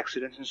have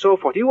accidents, and so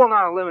forth. You will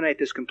not eliminate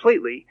this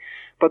completely,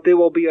 but there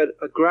will be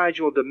a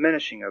gradual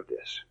diminishing of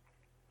this.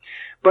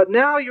 But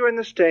now you're in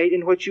the state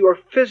in which you are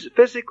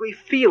physically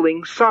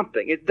feeling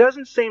something. It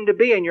doesn't seem to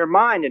be in your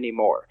mind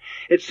anymore.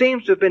 It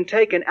seems to have been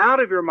taken out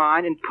of your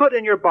mind and put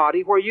in your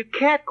body where you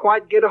can't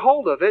quite get a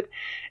hold of it.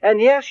 And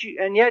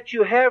yet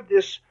you have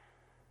this,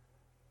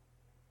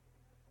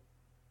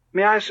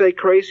 may I say,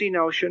 crazy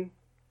notion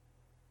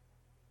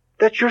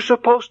that you're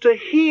supposed to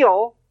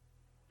heal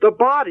the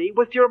body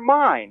with your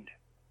mind.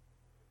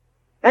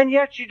 And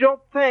yet you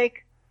don't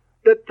think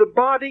that the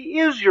body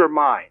is your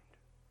mind.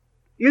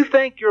 You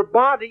think your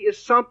body is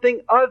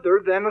something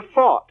other than a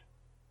thought.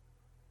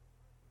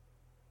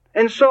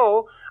 And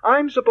so,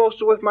 I'm supposed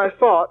to, with my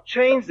thought,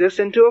 change this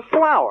into a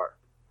flower.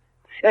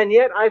 And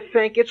yet I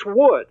think it's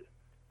wood.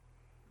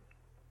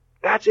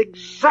 That's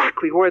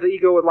exactly where the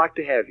ego would like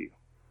to have you.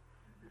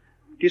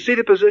 Do you see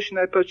the position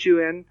that puts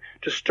you in?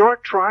 To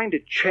start trying to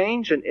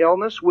change an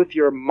illness with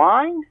your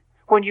mind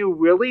when you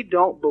really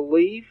don't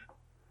believe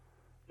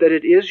that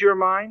it is your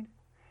mind?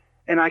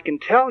 And I can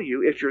tell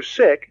you, if you're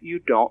sick, you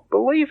don't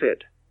believe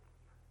it.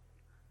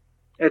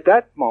 At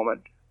that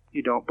moment,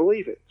 you don't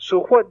believe it.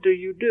 So what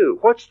do?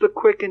 What's the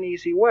quick and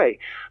easy way?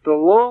 The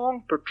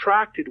long,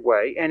 protracted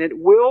way, and it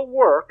will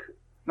work,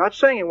 not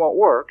saying it won't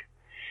work,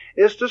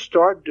 is to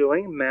start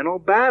doing mental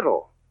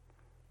battle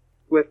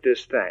with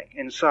this thing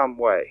in some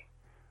way.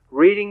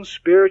 Reading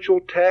spiritual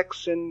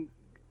texts and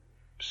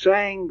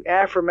saying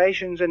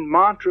affirmations and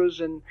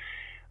mantras and,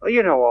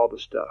 all the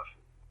stuff.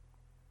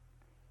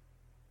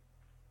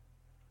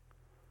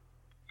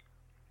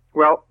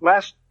 Well,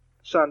 last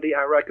Sunday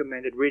I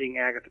recommended reading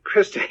Agatha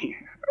Christie.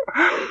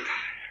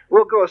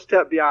 We'll go a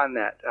step beyond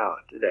that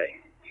today.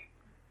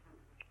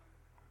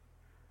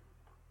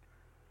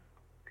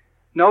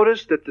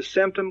 Notice that the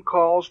symptom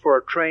calls for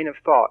a train of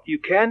thought. You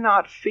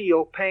cannot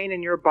feel pain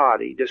in your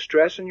body,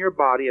 distress in your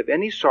body of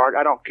any sort,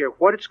 I don't care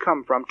what it's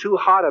come from, too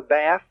hot a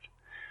bath,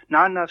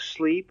 not enough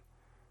sleep,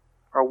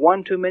 or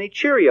one too many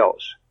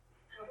Cheerios.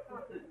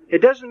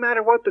 It doesn't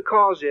matter what the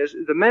cause is.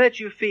 The minute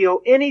you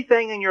feel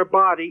anything in your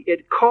body,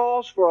 it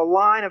calls for a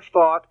line of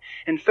thought.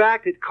 In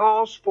fact, it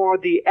calls for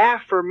the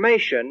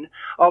affirmation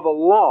of a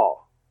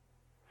law.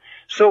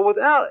 So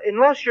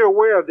unless you're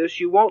aware of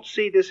this, you won't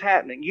see this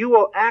happening. You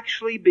will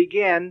actually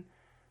begin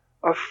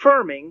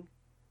affirming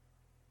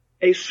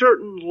a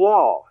certain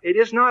law. It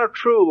is not a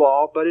true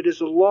law, but it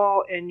is a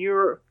law in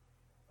your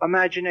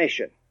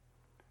imagination.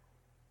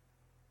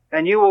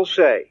 And you will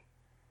say,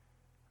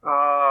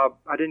 I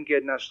didn't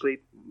get enough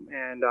sleep,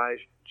 and I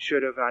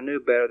should have, I knew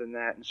better than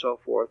that, and so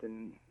forth,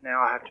 and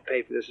now I have to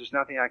pay for this. There's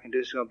nothing I can do.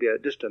 It's going to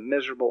be just a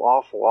miserable,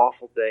 awful,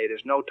 awful day.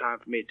 There's no time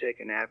for me to take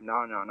a nap.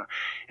 No.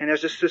 And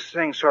there's this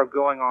thing sort of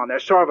going on.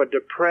 There's sort of a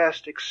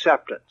depressed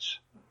acceptance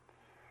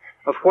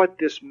of what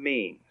this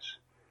means.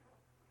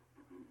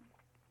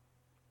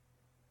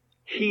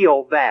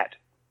 Heal that.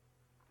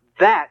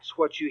 That's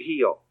what you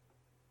heal.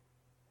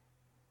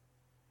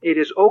 It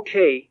is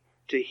okay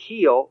to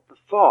heal the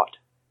thought,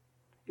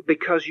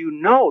 because you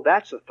know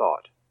that's a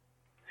thought.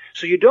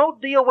 So you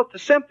don't deal with the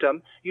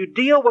symptom, you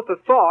deal with the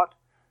thought,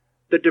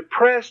 the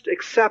depressed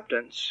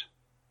acceptance,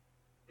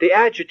 the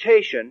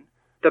agitation,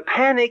 the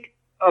panic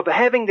of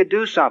having to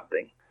do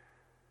something.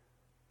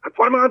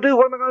 What am I going to do?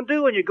 What am I going to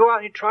do? And you go out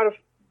and you try to,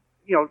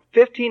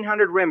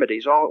 1,500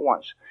 remedies all at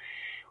once.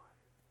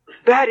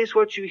 That is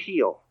what you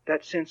heal,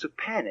 that sense of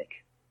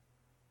panic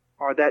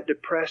or that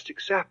depressed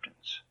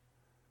acceptance.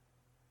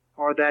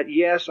 or that,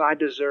 yes, I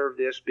deserve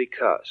this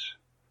because.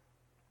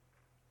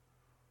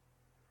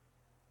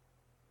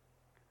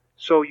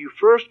 So you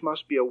first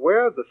must be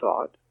aware of the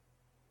thought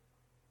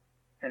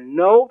and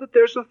know that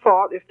there's a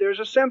thought if there's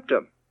a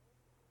symptom.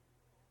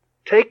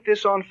 Take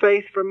this on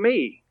faith from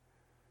me.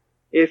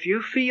 If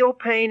you feel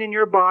pain in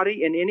your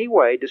body in any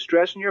way,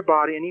 distress in your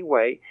body in any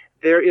way,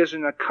 there is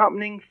an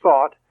accompanying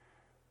thought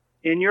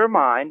in your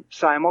mind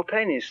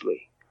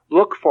simultaneously.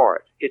 Look for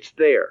it. It's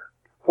there.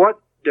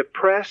 What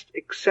depressed,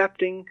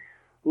 accepting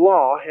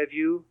law have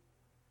you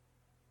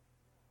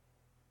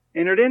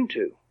entered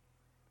into?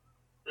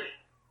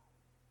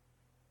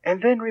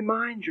 And then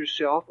remind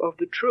yourself of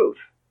the truth.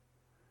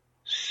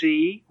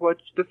 See what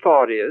the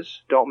thought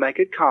is. Don't make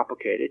it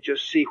complicated.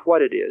 Just see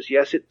what it is.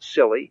 Yes, it's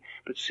silly,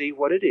 but see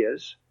what it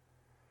is.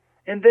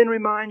 And then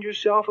remind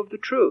yourself of the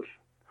truth.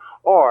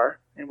 Or,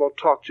 and we'll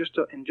talk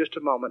in just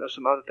a moment of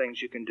some other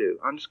things you can do.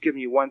 I'm just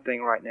giving you one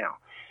thing right now.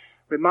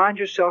 Remind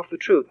yourself the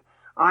truth.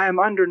 I am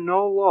under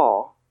no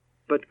law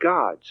but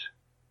God's.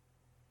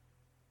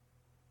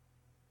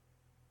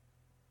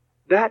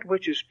 That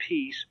which is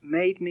peace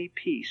made me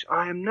peace.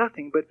 I am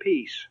nothing but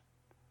peace.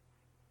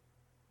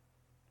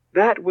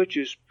 That which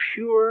is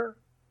pure,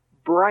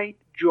 bright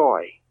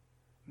joy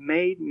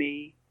made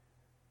me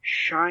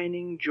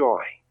shining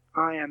joy.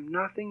 I am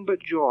nothing but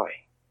joy.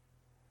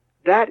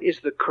 That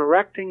is the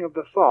correcting of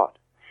the thought.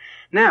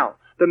 Now,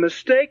 the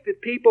mistake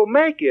that people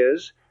make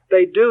is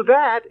they do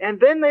that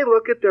and then they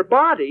look at their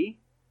body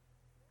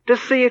to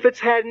see if it's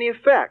had any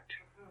effect.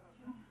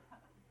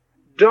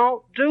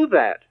 Don't do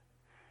that.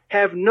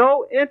 Have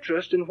no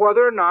interest in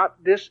whether or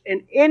not this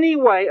in any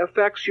way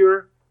affects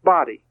your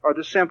body or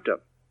the symptom.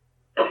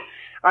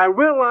 I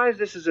realize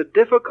this is a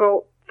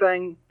difficult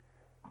thing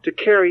to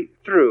carry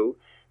through,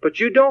 but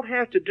you don't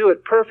have to do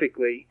it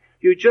perfectly.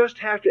 You just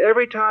have to,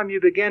 every time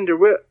you begin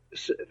to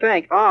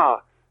think,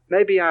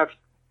 maybe I've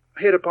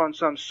hit upon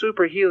some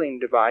super healing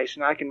device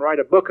and I can write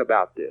a book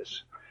about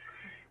this.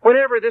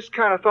 Whenever this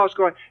kind of thought's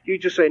going, you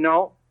just say,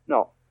 no,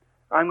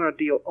 I'm going to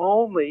deal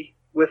only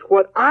with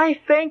what I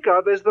think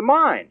of as the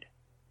mind.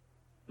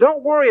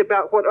 Don't worry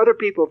about what other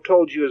people have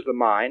told you is the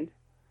mind.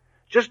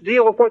 Just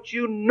deal with what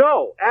you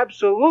know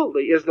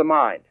absolutely is the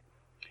mind.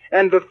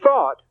 And the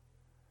thought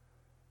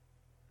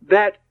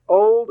that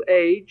old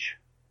age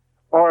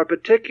or a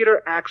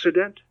particular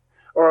accident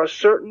or a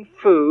certain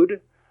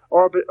food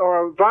or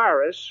a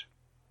virus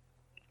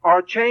or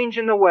a change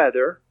in the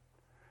weather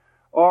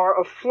or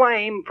a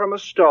flame from a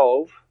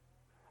stove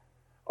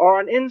or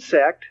an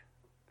insect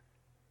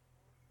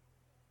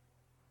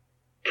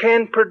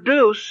can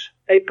produce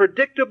a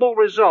predictable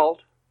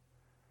result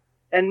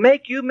and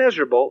make you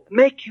miserable,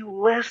 make you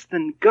less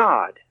than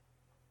God,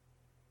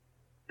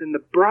 than the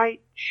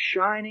bright,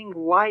 shining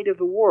light of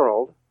the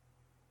world,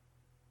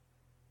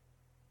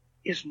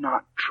 is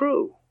not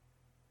true.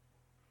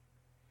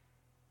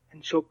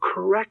 And so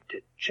correct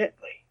it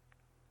gently.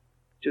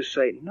 Just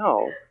say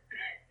no,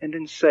 and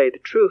then say the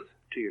truth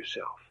to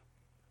yourself.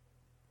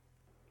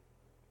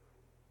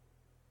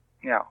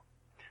 Now,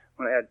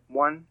 I'm going to add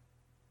one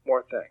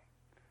more thing.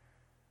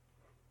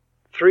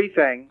 Three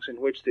ways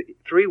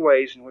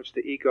in which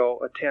the ego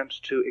attempts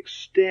to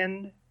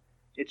extend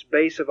its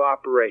base of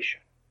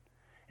operation.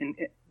 And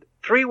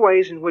three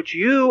ways in which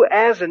you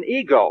as an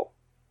ego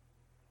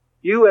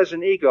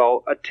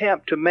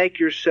attempt to make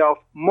yourself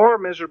more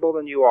miserable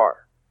than you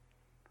are.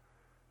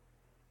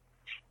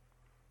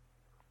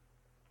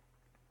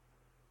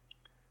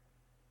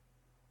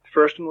 The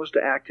first one was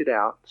to act it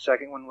out. The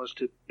second one was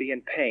to be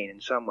in pain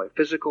in some way,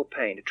 physical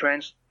pain, to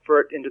transfer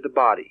it into the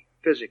body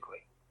physically.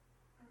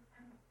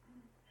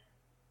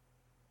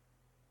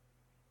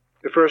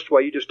 The first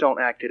way, you just don't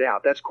act it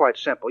out. That's quite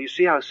simple. You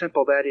see how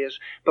simple that is?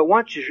 But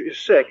once you're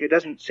sick, it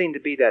doesn't seem to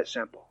be that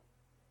simple.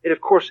 It, of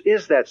course,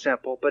 is that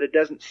simple, but it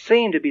doesn't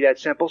seem to be that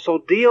simple, so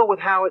deal with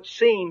how it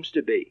seems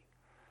to be.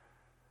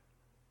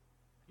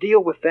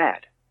 Deal with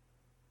that.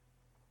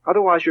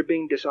 Otherwise, you're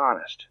being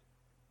dishonest.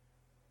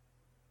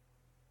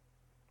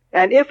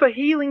 And if a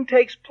healing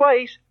takes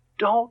place,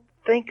 don't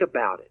think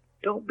about it.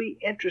 Don't be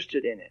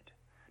interested in it.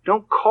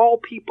 Don't call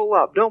people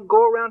up. Don't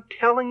go around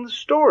telling the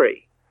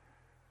story.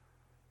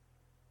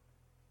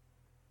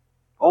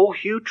 Oh,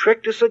 Hugh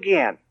tricked us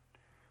again.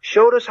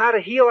 Showed us how to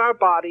heal our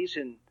bodies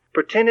and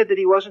pretended that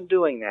he wasn't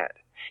doing that.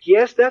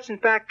 Yes, that's in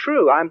fact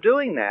true. I'm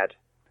doing that.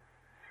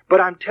 But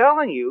I'm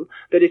telling you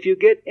that if you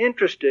get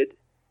interested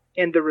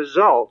in the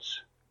results,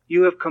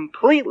 you have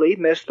completely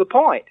missed the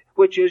point,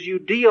 which is you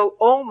deal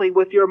only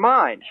with your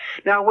mind.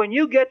 Now, when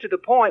you get to the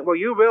point where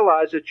you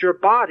realize that your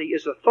body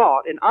is a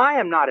thought, and I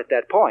am not at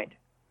that point,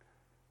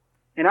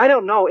 and I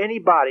don't know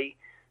anybody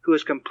who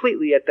is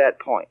completely at that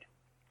point.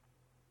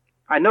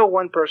 I know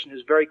one person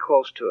who's very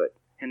close to it,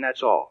 and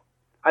that's all.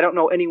 I don't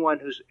know anyone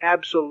who's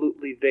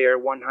absolutely there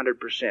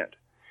 100%.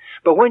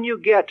 But when you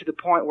get to the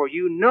point where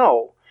you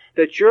know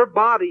that your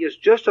body is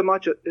just as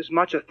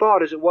much a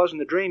thought as it was in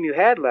the dream you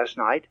had last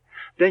night,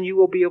 then you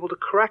will be able to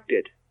correct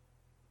it.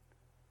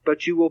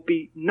 But you will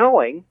be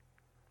knowing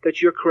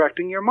that you're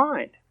correcting your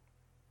mind.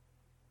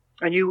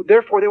 And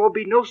therefore there will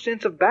be no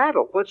sense of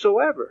battle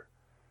whatsoever.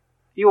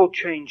 You will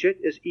change it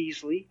as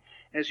easily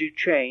as you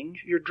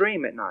change your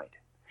dream at night.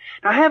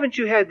 Now, haven't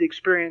you had the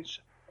experience,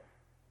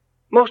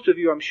 most of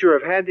you I'm sure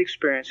have had the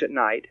experience at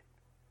night,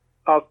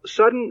 of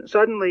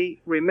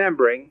suddenly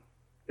remembering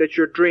that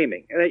you're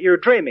dreaming, and that you're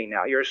dreaming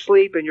now. You're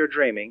asleep and you're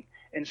dreaming,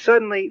 and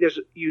suddenly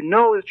you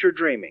know that you're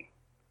dreaming.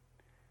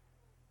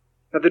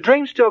 Now, the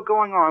dream's still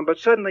going on, but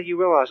suddenly you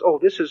realize, oh,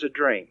 this is a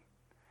dream.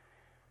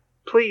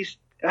 Please,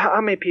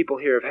 how many people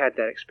here have had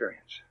that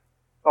experience?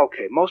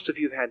 Okay, most of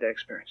you have had that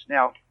experience.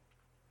 Now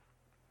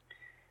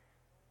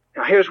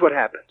here's what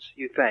happens.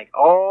 You think,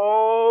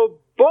 oh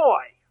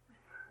boy,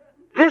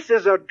 this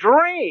is a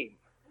dream,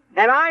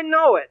 and I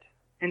know it.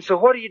 And so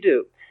what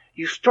do?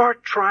 You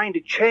start trying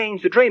to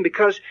change the dream,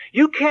 because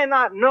you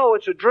cannot know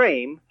it's a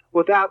dream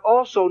without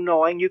also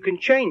knowing you can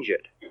change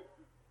it.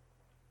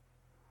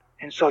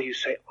 And so you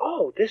say,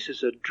 oh, this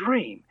is a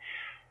dream.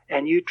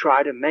 And you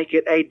try to make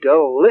it a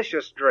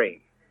delicious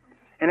dream,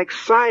 an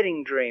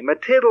exciting dream, a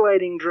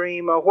titillating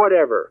dream, or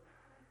whatever,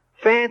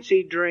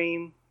 fancy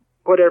dream,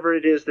 whatever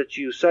it is that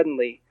you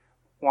suddenly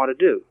want to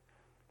do.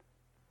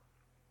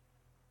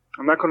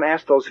 I'm not going to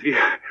ask those of you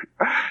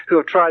who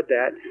have tried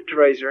that to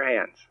raise your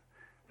hands,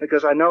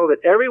 because I know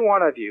that every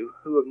one of you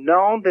who have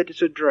known that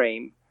it's a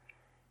dream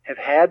have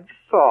had the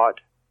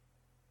thought,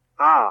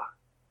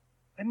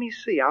 let me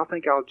see, I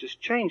think I'll just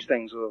change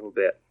things a little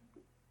bit.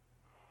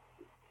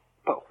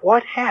 But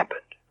what happened?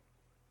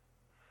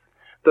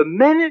 The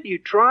minute you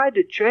tried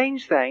to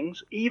change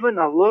things even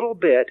a little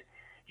bit,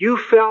 you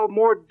fell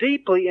more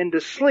deeply into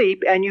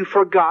sleep and you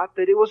forgot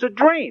that it was a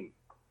dream.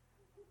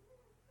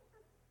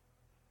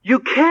 You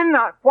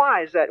cannot.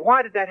 Why is that?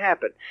 Why did that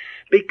happen?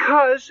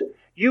 Because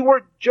you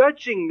were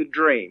judging the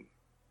dream.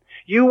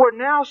 You were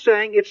now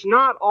saying it's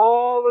not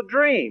all a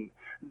dream.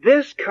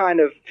 This kind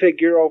of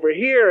figure over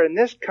here in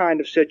this kind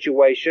of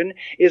situation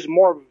is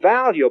more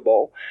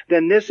valuable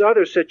than this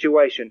other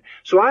situation.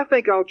 So I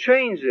think I'll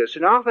change this,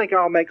 and I think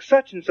I'll make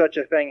such and such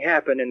a thing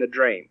happen in the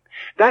dream.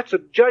 That's a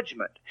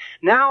judgment.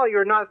 Now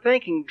you're not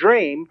thinking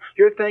dream,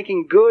 you're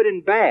thinking good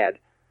and bad.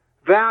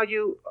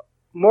 Value,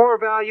 more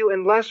value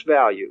and less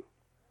value.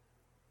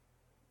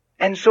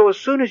 And so as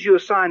soon as you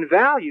assign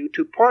value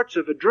to parts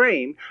of a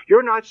dream,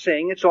 you're not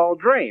saying it's all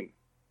dream.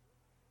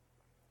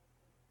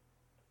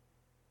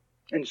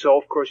 And so,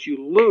 of course, you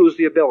lose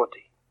the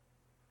ability.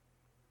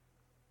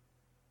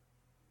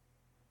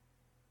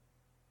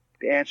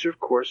 The answer, of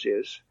course,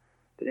 is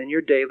that in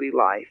your daily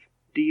life,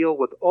 deal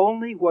with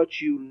only what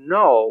you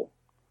know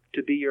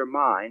to be your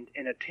mind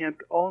and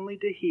attempt only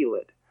to heal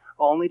it,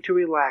 only to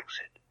relax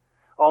it,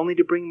 only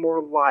to bring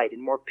more light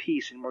and more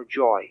peace and more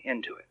joy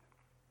into it.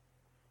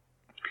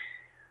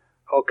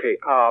 Okay,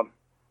 I'm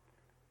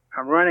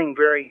running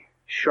very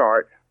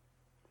short.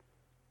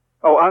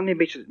 Oh, I'll need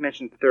to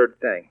mention the third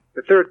thing.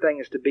 The third thing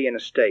is to be in a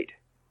state.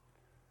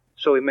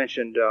 So we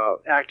mentioned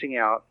acting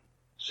out,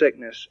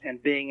 sickness,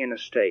 and being in a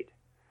state.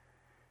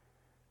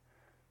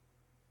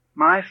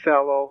 My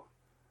fellow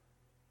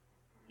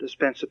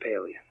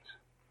Dispensapalians,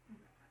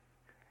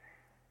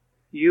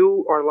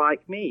 you are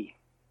like me.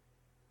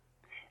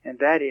 And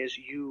that is,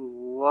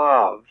 you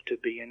love to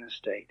be in a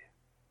state.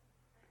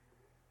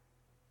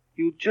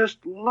 You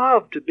just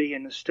love to be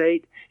in a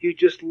state. You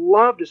just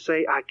love to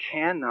say, I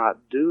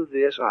cannot do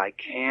this. I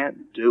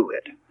can't do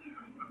it.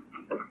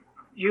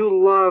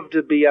 You love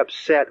to be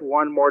upset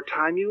one more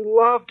time. You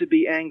love to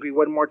be angry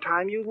one more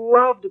time. You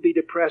love to be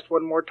depressed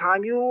one more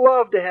time. You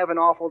love to have an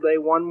awful day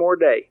one more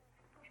day.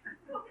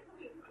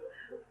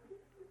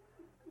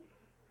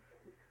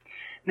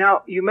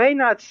 Now, you may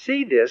not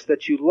see this,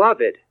 that you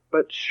love it,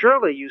 but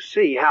surely you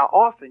see how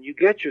often you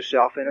get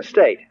yourself in a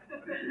state.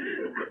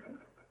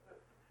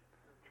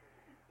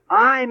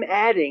 I'm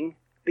adding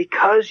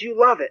because you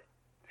love it.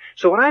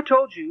 So when I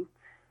told you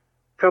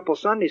a couple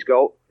Sundays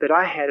ago that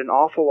I had an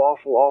awful,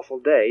 awful, awful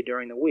day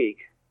during the week,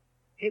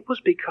 it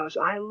was because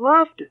I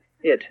loved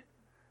it.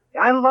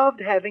 I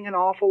loved having an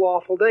awful,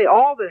 awful day.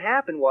 All that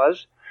happened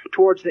was,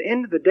 towards the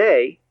end of the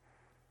day,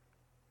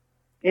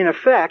 in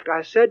effect,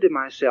 I said to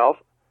myself,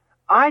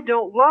 I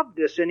don't love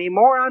this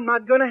anymore. I'm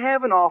not going to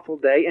have an awful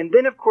day. And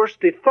then, of course,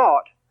 the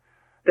thought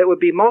that would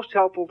be most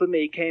helpful to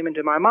me came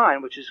into my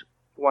mind, which is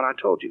the one I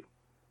told you.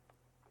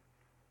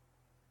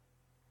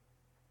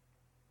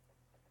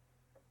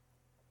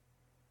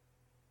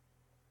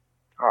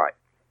 All right.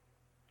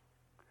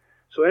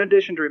 So in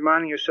addition to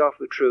reminding yourself of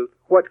the truth,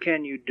 what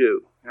can you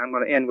do? And I'm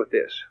going to end with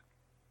this.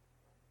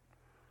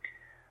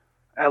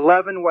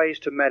 11 ways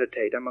to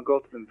meditate. I'm going to go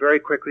through them very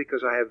quickly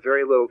because I have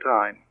very little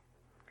time.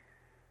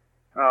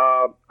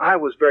 I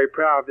was very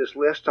proud of this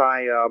list.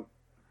 I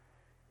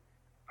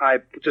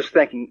just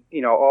thinking,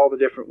 all the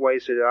different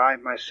ways that I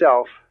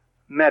myself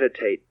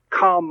meditate,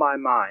 calm my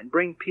mind,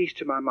 bring peace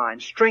to my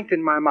mind,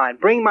 strengthen my mind,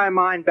 bring my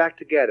mind back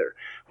together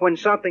when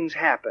something's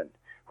happened.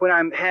 When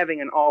I'm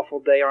having an awful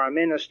day, or I'm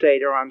in a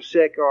state, or I'm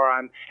sick, or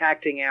I'm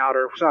acting out,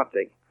 or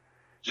something.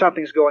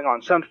 Something's going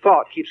on. Some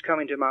thought keeps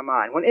coming to my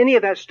mind. When any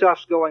of that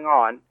stuff's going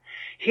on,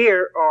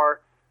 here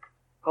are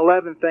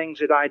 11 things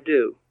that I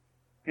do.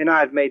 And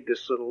I've made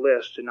this little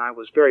list, and I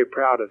was very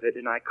proud of it,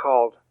 and I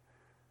called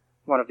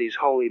one of these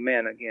holy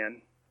men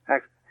again.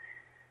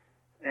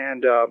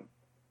 And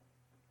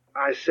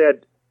I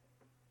said,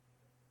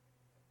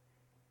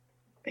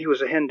 he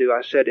was a Hindu.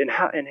 I said, in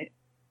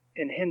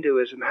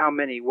Hinduism, how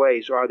many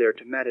ways are there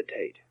to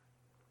meditate?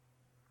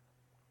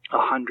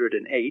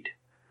 108.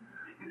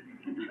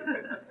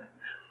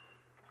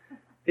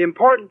 The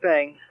important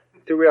thing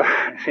to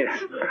realize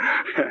is,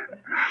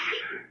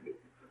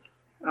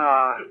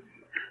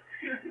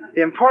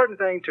 the important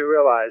thing to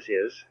realize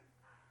is,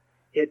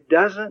 it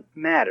doesn't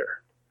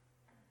matter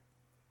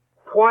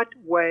what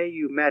way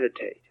you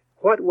meditate,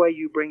 what way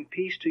you bring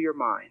peace to your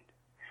mind,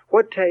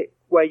 what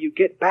way you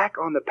get back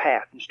on the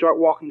path and start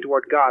walking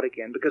toward God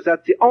again, because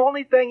that's the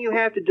only thing you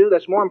have to do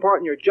that's more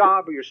important than your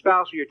job or your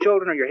spouse or your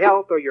children or your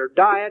health or your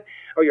diet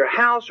or your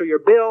house or your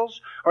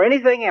bills or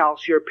anything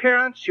else, your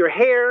appearance, your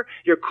hair,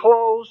 your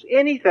clothes,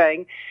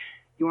 anything.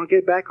 You want to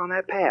get back on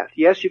that path.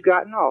 Yes, you've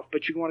gotten off,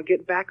 but you want to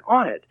get back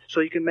on it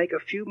so you can make a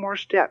few more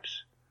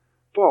steps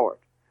forward.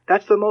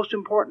 That's the most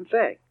important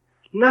thing.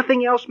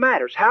 Nothing else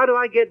matters. How do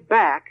I get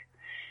back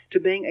to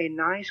being a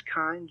nice,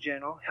 kind,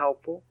 gentle,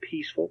 helpful,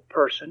 peaceful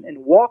person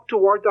and walk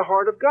toward the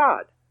heart of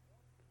God?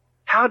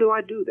 How do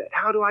I do that?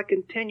 How do I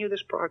continue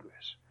this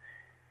progress?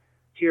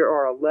 Here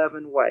are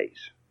 11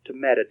 ways to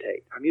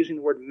meditate. I'm using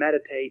the word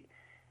meditate,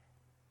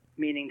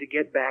 meaning to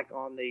get back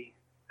on the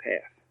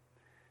path.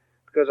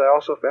 Because I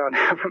also found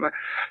out from a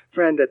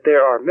friend that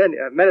there are many,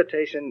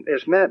 meditation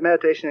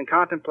and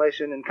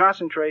contemplation and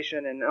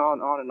concentration and on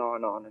and on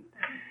and on. And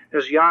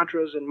there's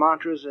yantras and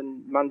mantras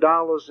and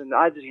mandalas and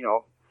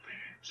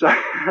So,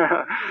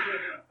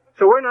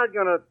 so we're not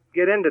going to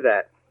get into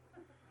that.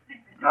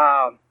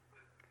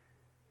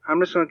 I'm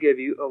just going to give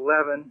you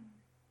 11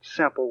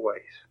 simple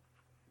ways.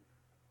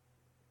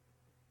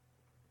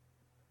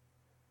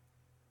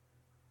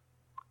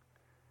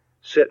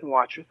 Sit and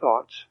watch your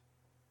thoughts.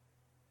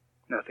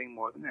 Nothing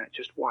more than that.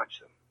 Just watch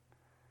them.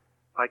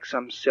 Like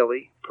some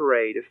silly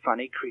parade of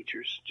funny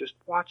creatures, just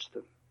watch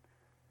them.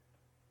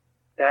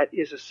 That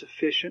is a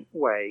sufficient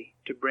way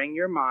to bring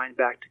your mind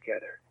back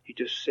together. You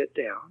just sit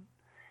down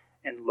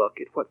and look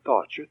at what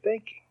thoughts you're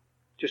thinking.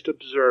 Just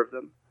observe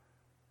them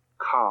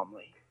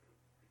calmly.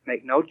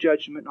 Make no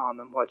judgment on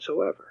them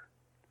whatsoever.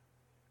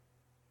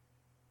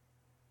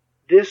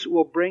 This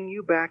will bring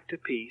you back to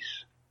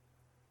peace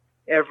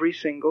every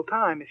single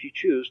time if you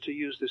choose to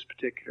use this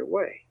particular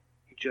way.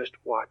 You just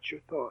watch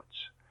your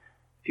thoughts.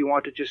 If you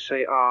want to just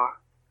say,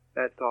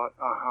 that thought,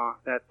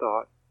 that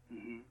thought,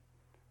 you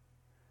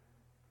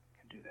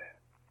can do that.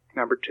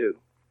 Number 2.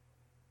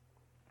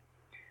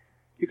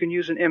 You can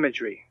use an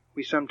imagery.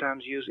 We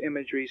sometimes use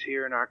imageries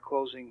here in our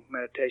closing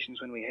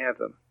meditations when we have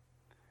them.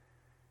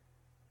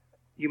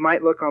 You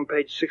might look on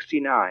page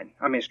 69,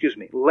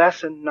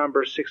 lesson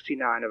number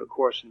 69 of A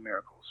Course in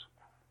Miracles.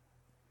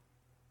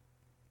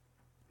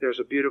 There's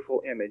a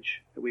beautiful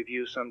image that we've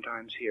used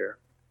sometimes here.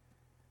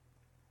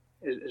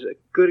 Is a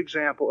good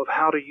example of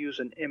how to use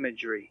an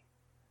imagery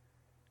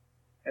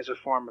as a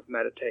form of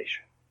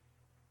meditation.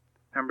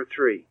 Number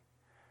 3,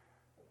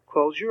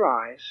 close your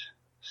eyes,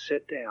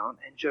 sit down,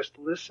 and just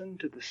listen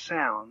to the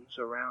sounds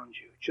around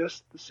you.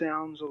 Just the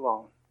sounds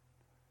alone.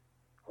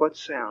 What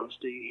sounds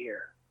do you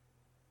hear?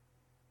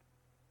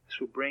 This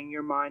will bring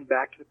your mind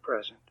back to the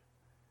present,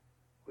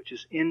 which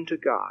is into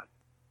God.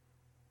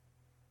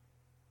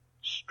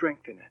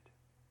 Strengthen it,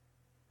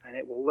 and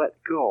it will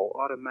let go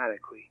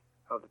automatically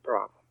of the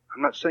problem.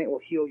 I'm not saying it will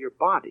heal your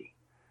body,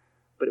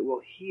 but it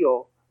will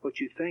heal what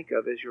you think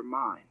of as your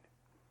mind.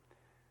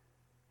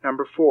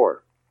 Number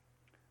 4,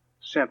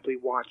 simply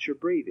watch your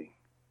breathing.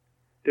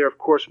 There are, of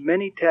course,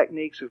 many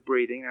techniques of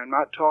breathing. I'm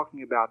not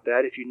talking about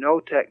that. If you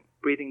know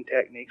breathing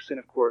techniques, then,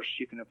 of course,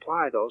 you can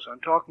apply those.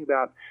 I'm talking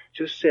about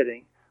just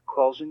sitting,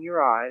 closing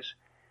your eyes,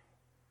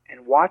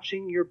 and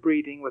watching your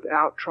breathing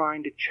without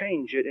trying to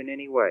change it in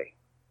any way.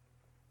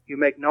 You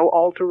make no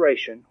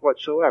alteration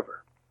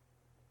whatsoever.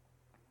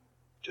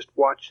 Just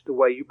watch the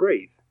way you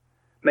breathe.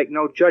 Make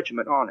no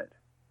judgment on it.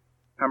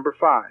 Number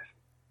 5,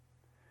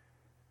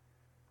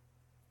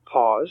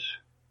 pause.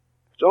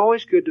 It's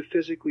always good to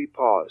physically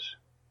pause.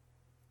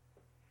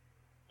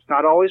 It's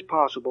not always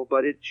possible,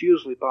 but it's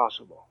usually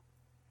possible.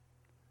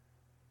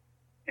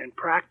 And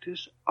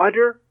practice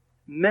utter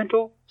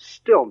mental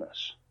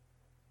stillness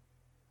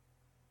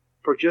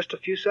for just a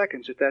few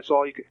seconds, if that's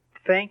all you can.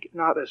 Think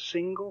not a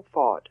single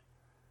thought.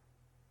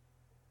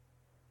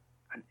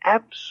 An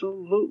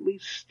absolutely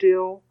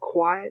still,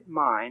 quiet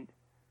mind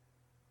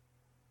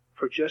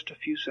for just a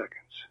few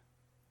seconds.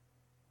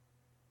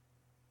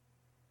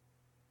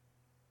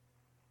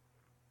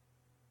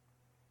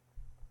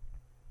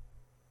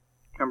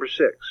 Number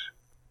 6.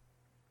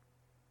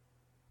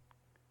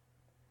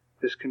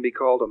 This can be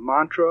called a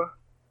mantra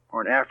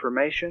or an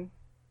affirmation.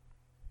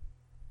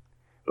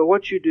 But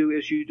what you do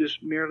is you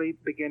just merely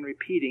begin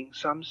repeating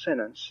some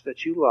sentence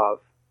that you love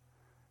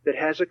that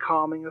has a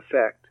calming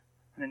effect,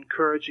 an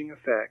encouraging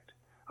effect,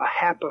 a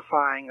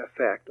happifying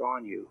effect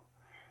on you.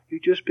 You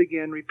just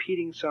begin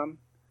repeating some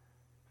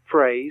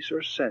phrase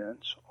or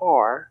sentence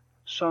or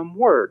some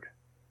word.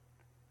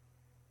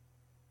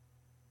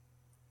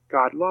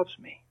 God loves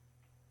me.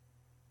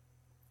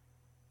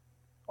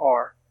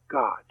 are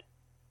God.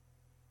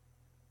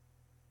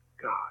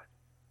 God.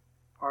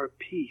 Or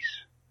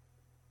peace.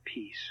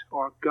 Peace.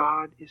 Or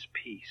God is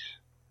peace.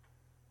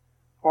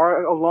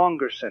 Or a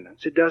longer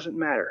sentence. It doesn't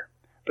matter.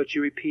 But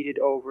you repeat it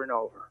over and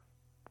over.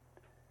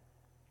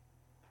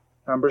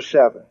 Number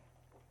 7.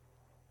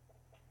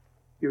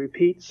 You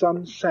repeat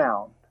some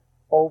sound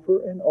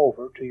over and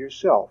over to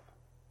yourself.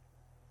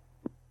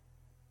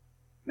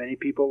 Many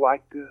people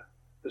like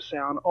the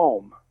sound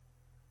Om.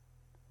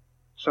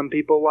 Some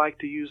people like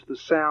to use the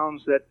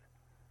sounds that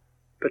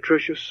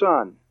Patricia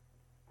Sun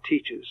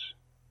teaches.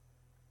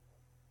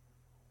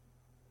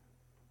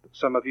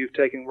 Some of you have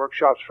taken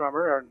workshops from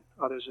her, and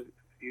others of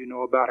you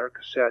know about her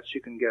cassettes.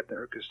 You can get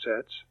her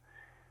cassettes.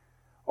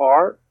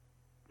 Or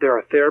there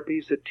are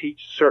therapies that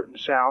teach certain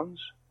sounds.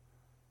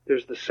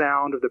 There's the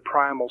sound of the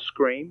primal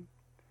scream.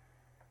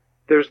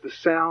 There's the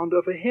sound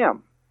of a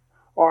hymn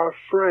or a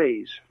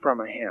phrase from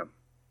a hymn.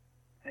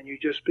 And you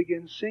just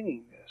begin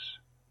singing this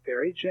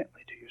very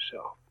gently to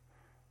yourself.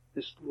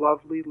 This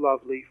lovely,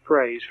 lovely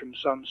phrase from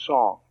some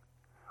song.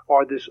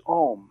 Or this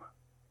Om.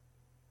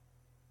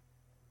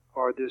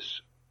 Or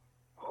this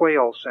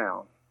whale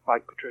sound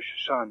like Patricia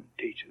Sun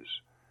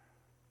teaches.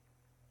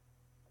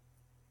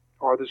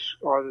 Or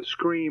the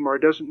scream, or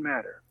it doesn't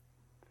matter.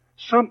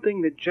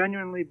 Something that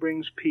genuinely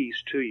brings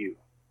peace to you.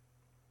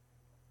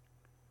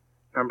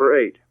 Number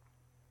 8.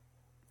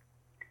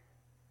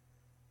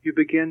 You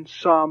begin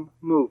some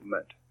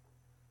movement.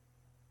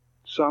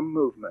 Some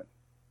movement.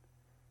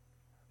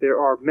 There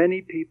are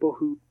many people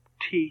who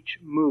teach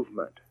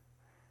movement.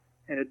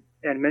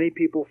 And many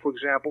people, for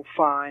example,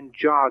 find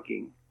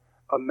jogging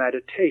a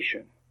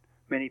meditation.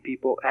 Many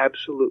people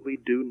absolutely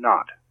do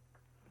not.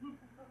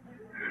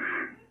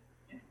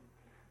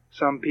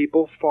 Some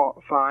people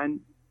find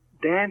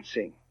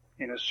dancing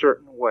in a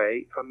certain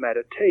way a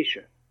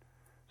meditation.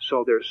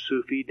 So there's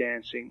Sufi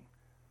dancing,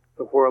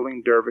 the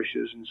whirling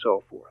dervishes, and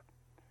so forth.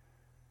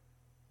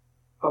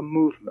 A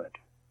movement,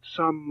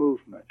 some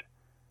movement.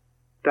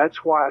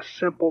 That's why a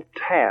simple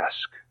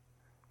task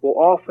will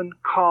often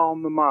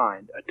calm the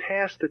mind, a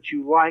task that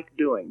you like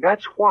doing.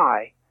 That's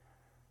why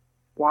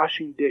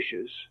washing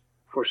dishes,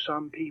 for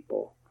some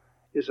people,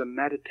 is a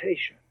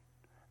meditation.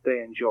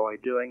 They enjoy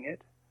doing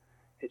it.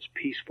 It's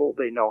peaceful.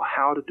 They know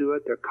how to do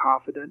it. They're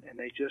confident, and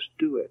they just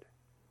do it.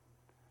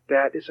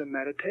 That is a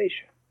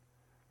meditation.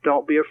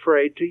 Don't be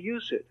afraid to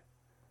use it.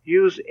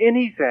 Use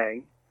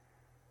anything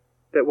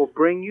that will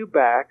bring you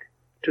back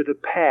to the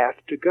path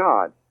to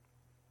God.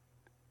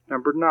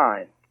 Number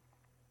 9.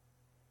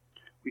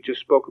 We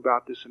just spoke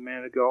about this a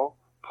minute ago.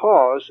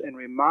 Pause and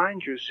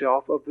remind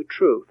yourself of the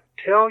truth.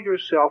 Tell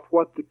yourself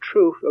what the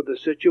truth of the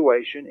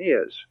situation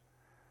is.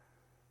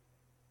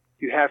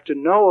 You have to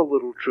know a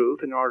little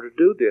truth in order to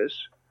do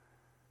this,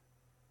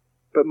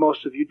 but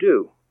most of you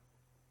do.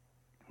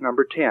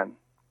 Number 10.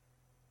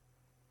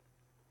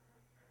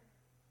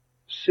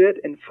 Sit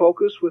and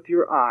focus with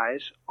your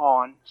eyes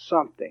on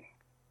something.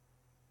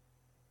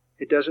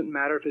 It doesn't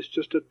matter if it's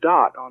just a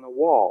dot on the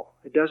wall.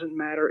 It doesn't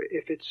matter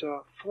if it's a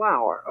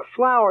flower. A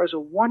flower is a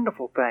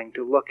wonderful thing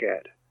to look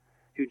at.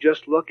 You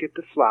just look at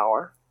the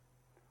flower.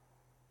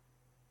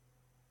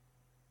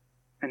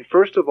 And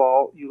first of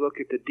all, you look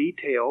at the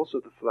details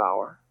of the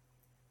flower.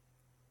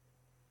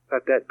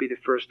 Let that be the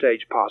first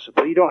stage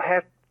possibly. You don't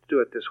have to do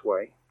it this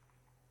way.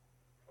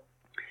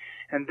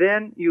 And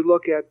then you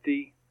look at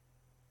the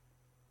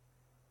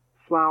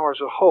flower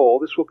as a whole.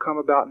 This will come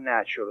about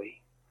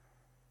naturally.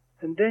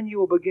 And then you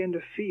will begin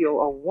to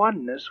feel a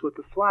oneness with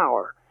the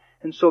flower.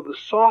 And so the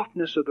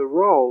softness of the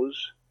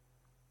rose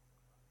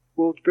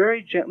will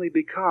very gently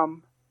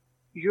become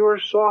your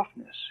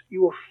softness.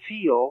 You will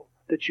feel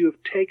that you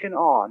have taken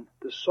on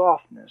the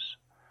softness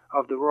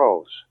of the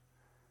rose,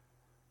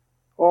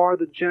 or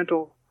the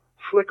gentle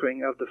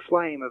flickering of the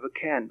flame of a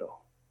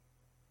candle,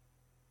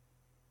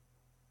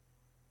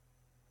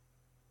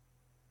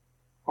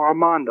 or a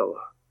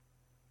mandala,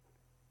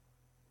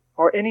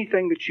 or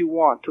anything that you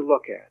want to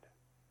look at.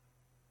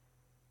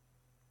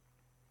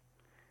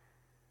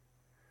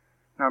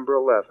 Number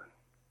 11.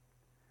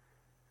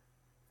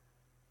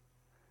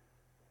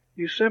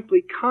 You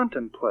simply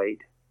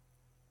contemplate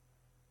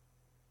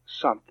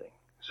something.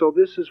 So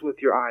this is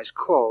with your eyes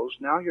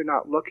closed. Now you're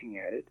not looking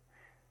at it.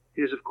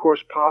 It is, of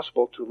course,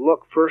 possible to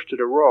look first at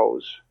a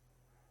rose,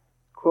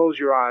 close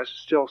your eyes,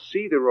 still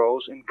see the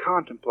rose, and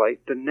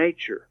contemplate the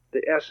nature,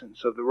 the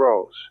essence of the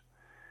rose.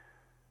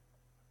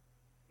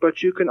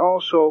 But you can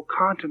also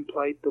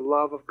contemplate the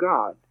love of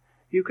God.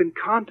 You can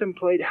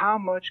contemplate how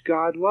much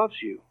God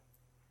loves you.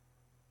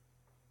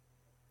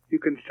 You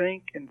can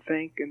think and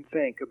think and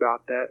think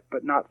about that,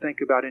 but not think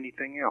about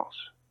anything else.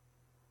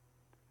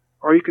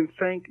 Or you can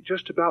think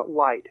just about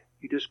light.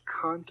 You just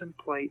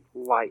contemplate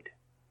light.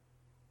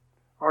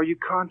 Or you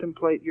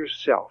contemplate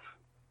yourself.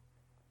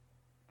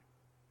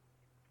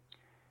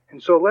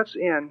 And so let's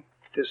end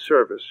this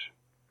service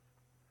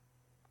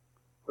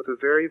with a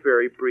very,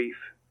 very brief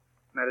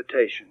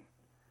meditation.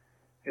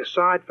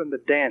 Aside from the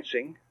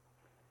dancing,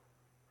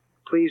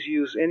 please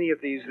use any of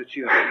these that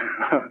you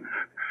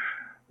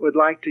would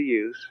like to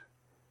use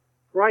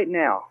right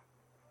now.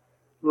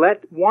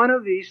 let one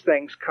of these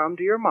things come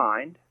to your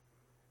mind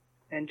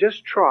and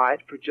just try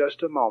it for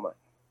just a moment.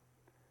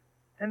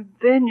 And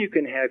then you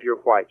can have your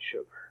white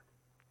sugar.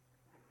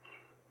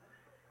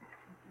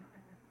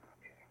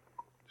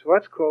 So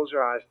let's close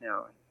our eyes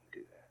now and do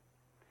that.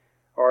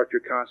 Or if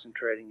you're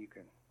concentrating, you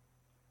can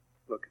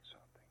look at something.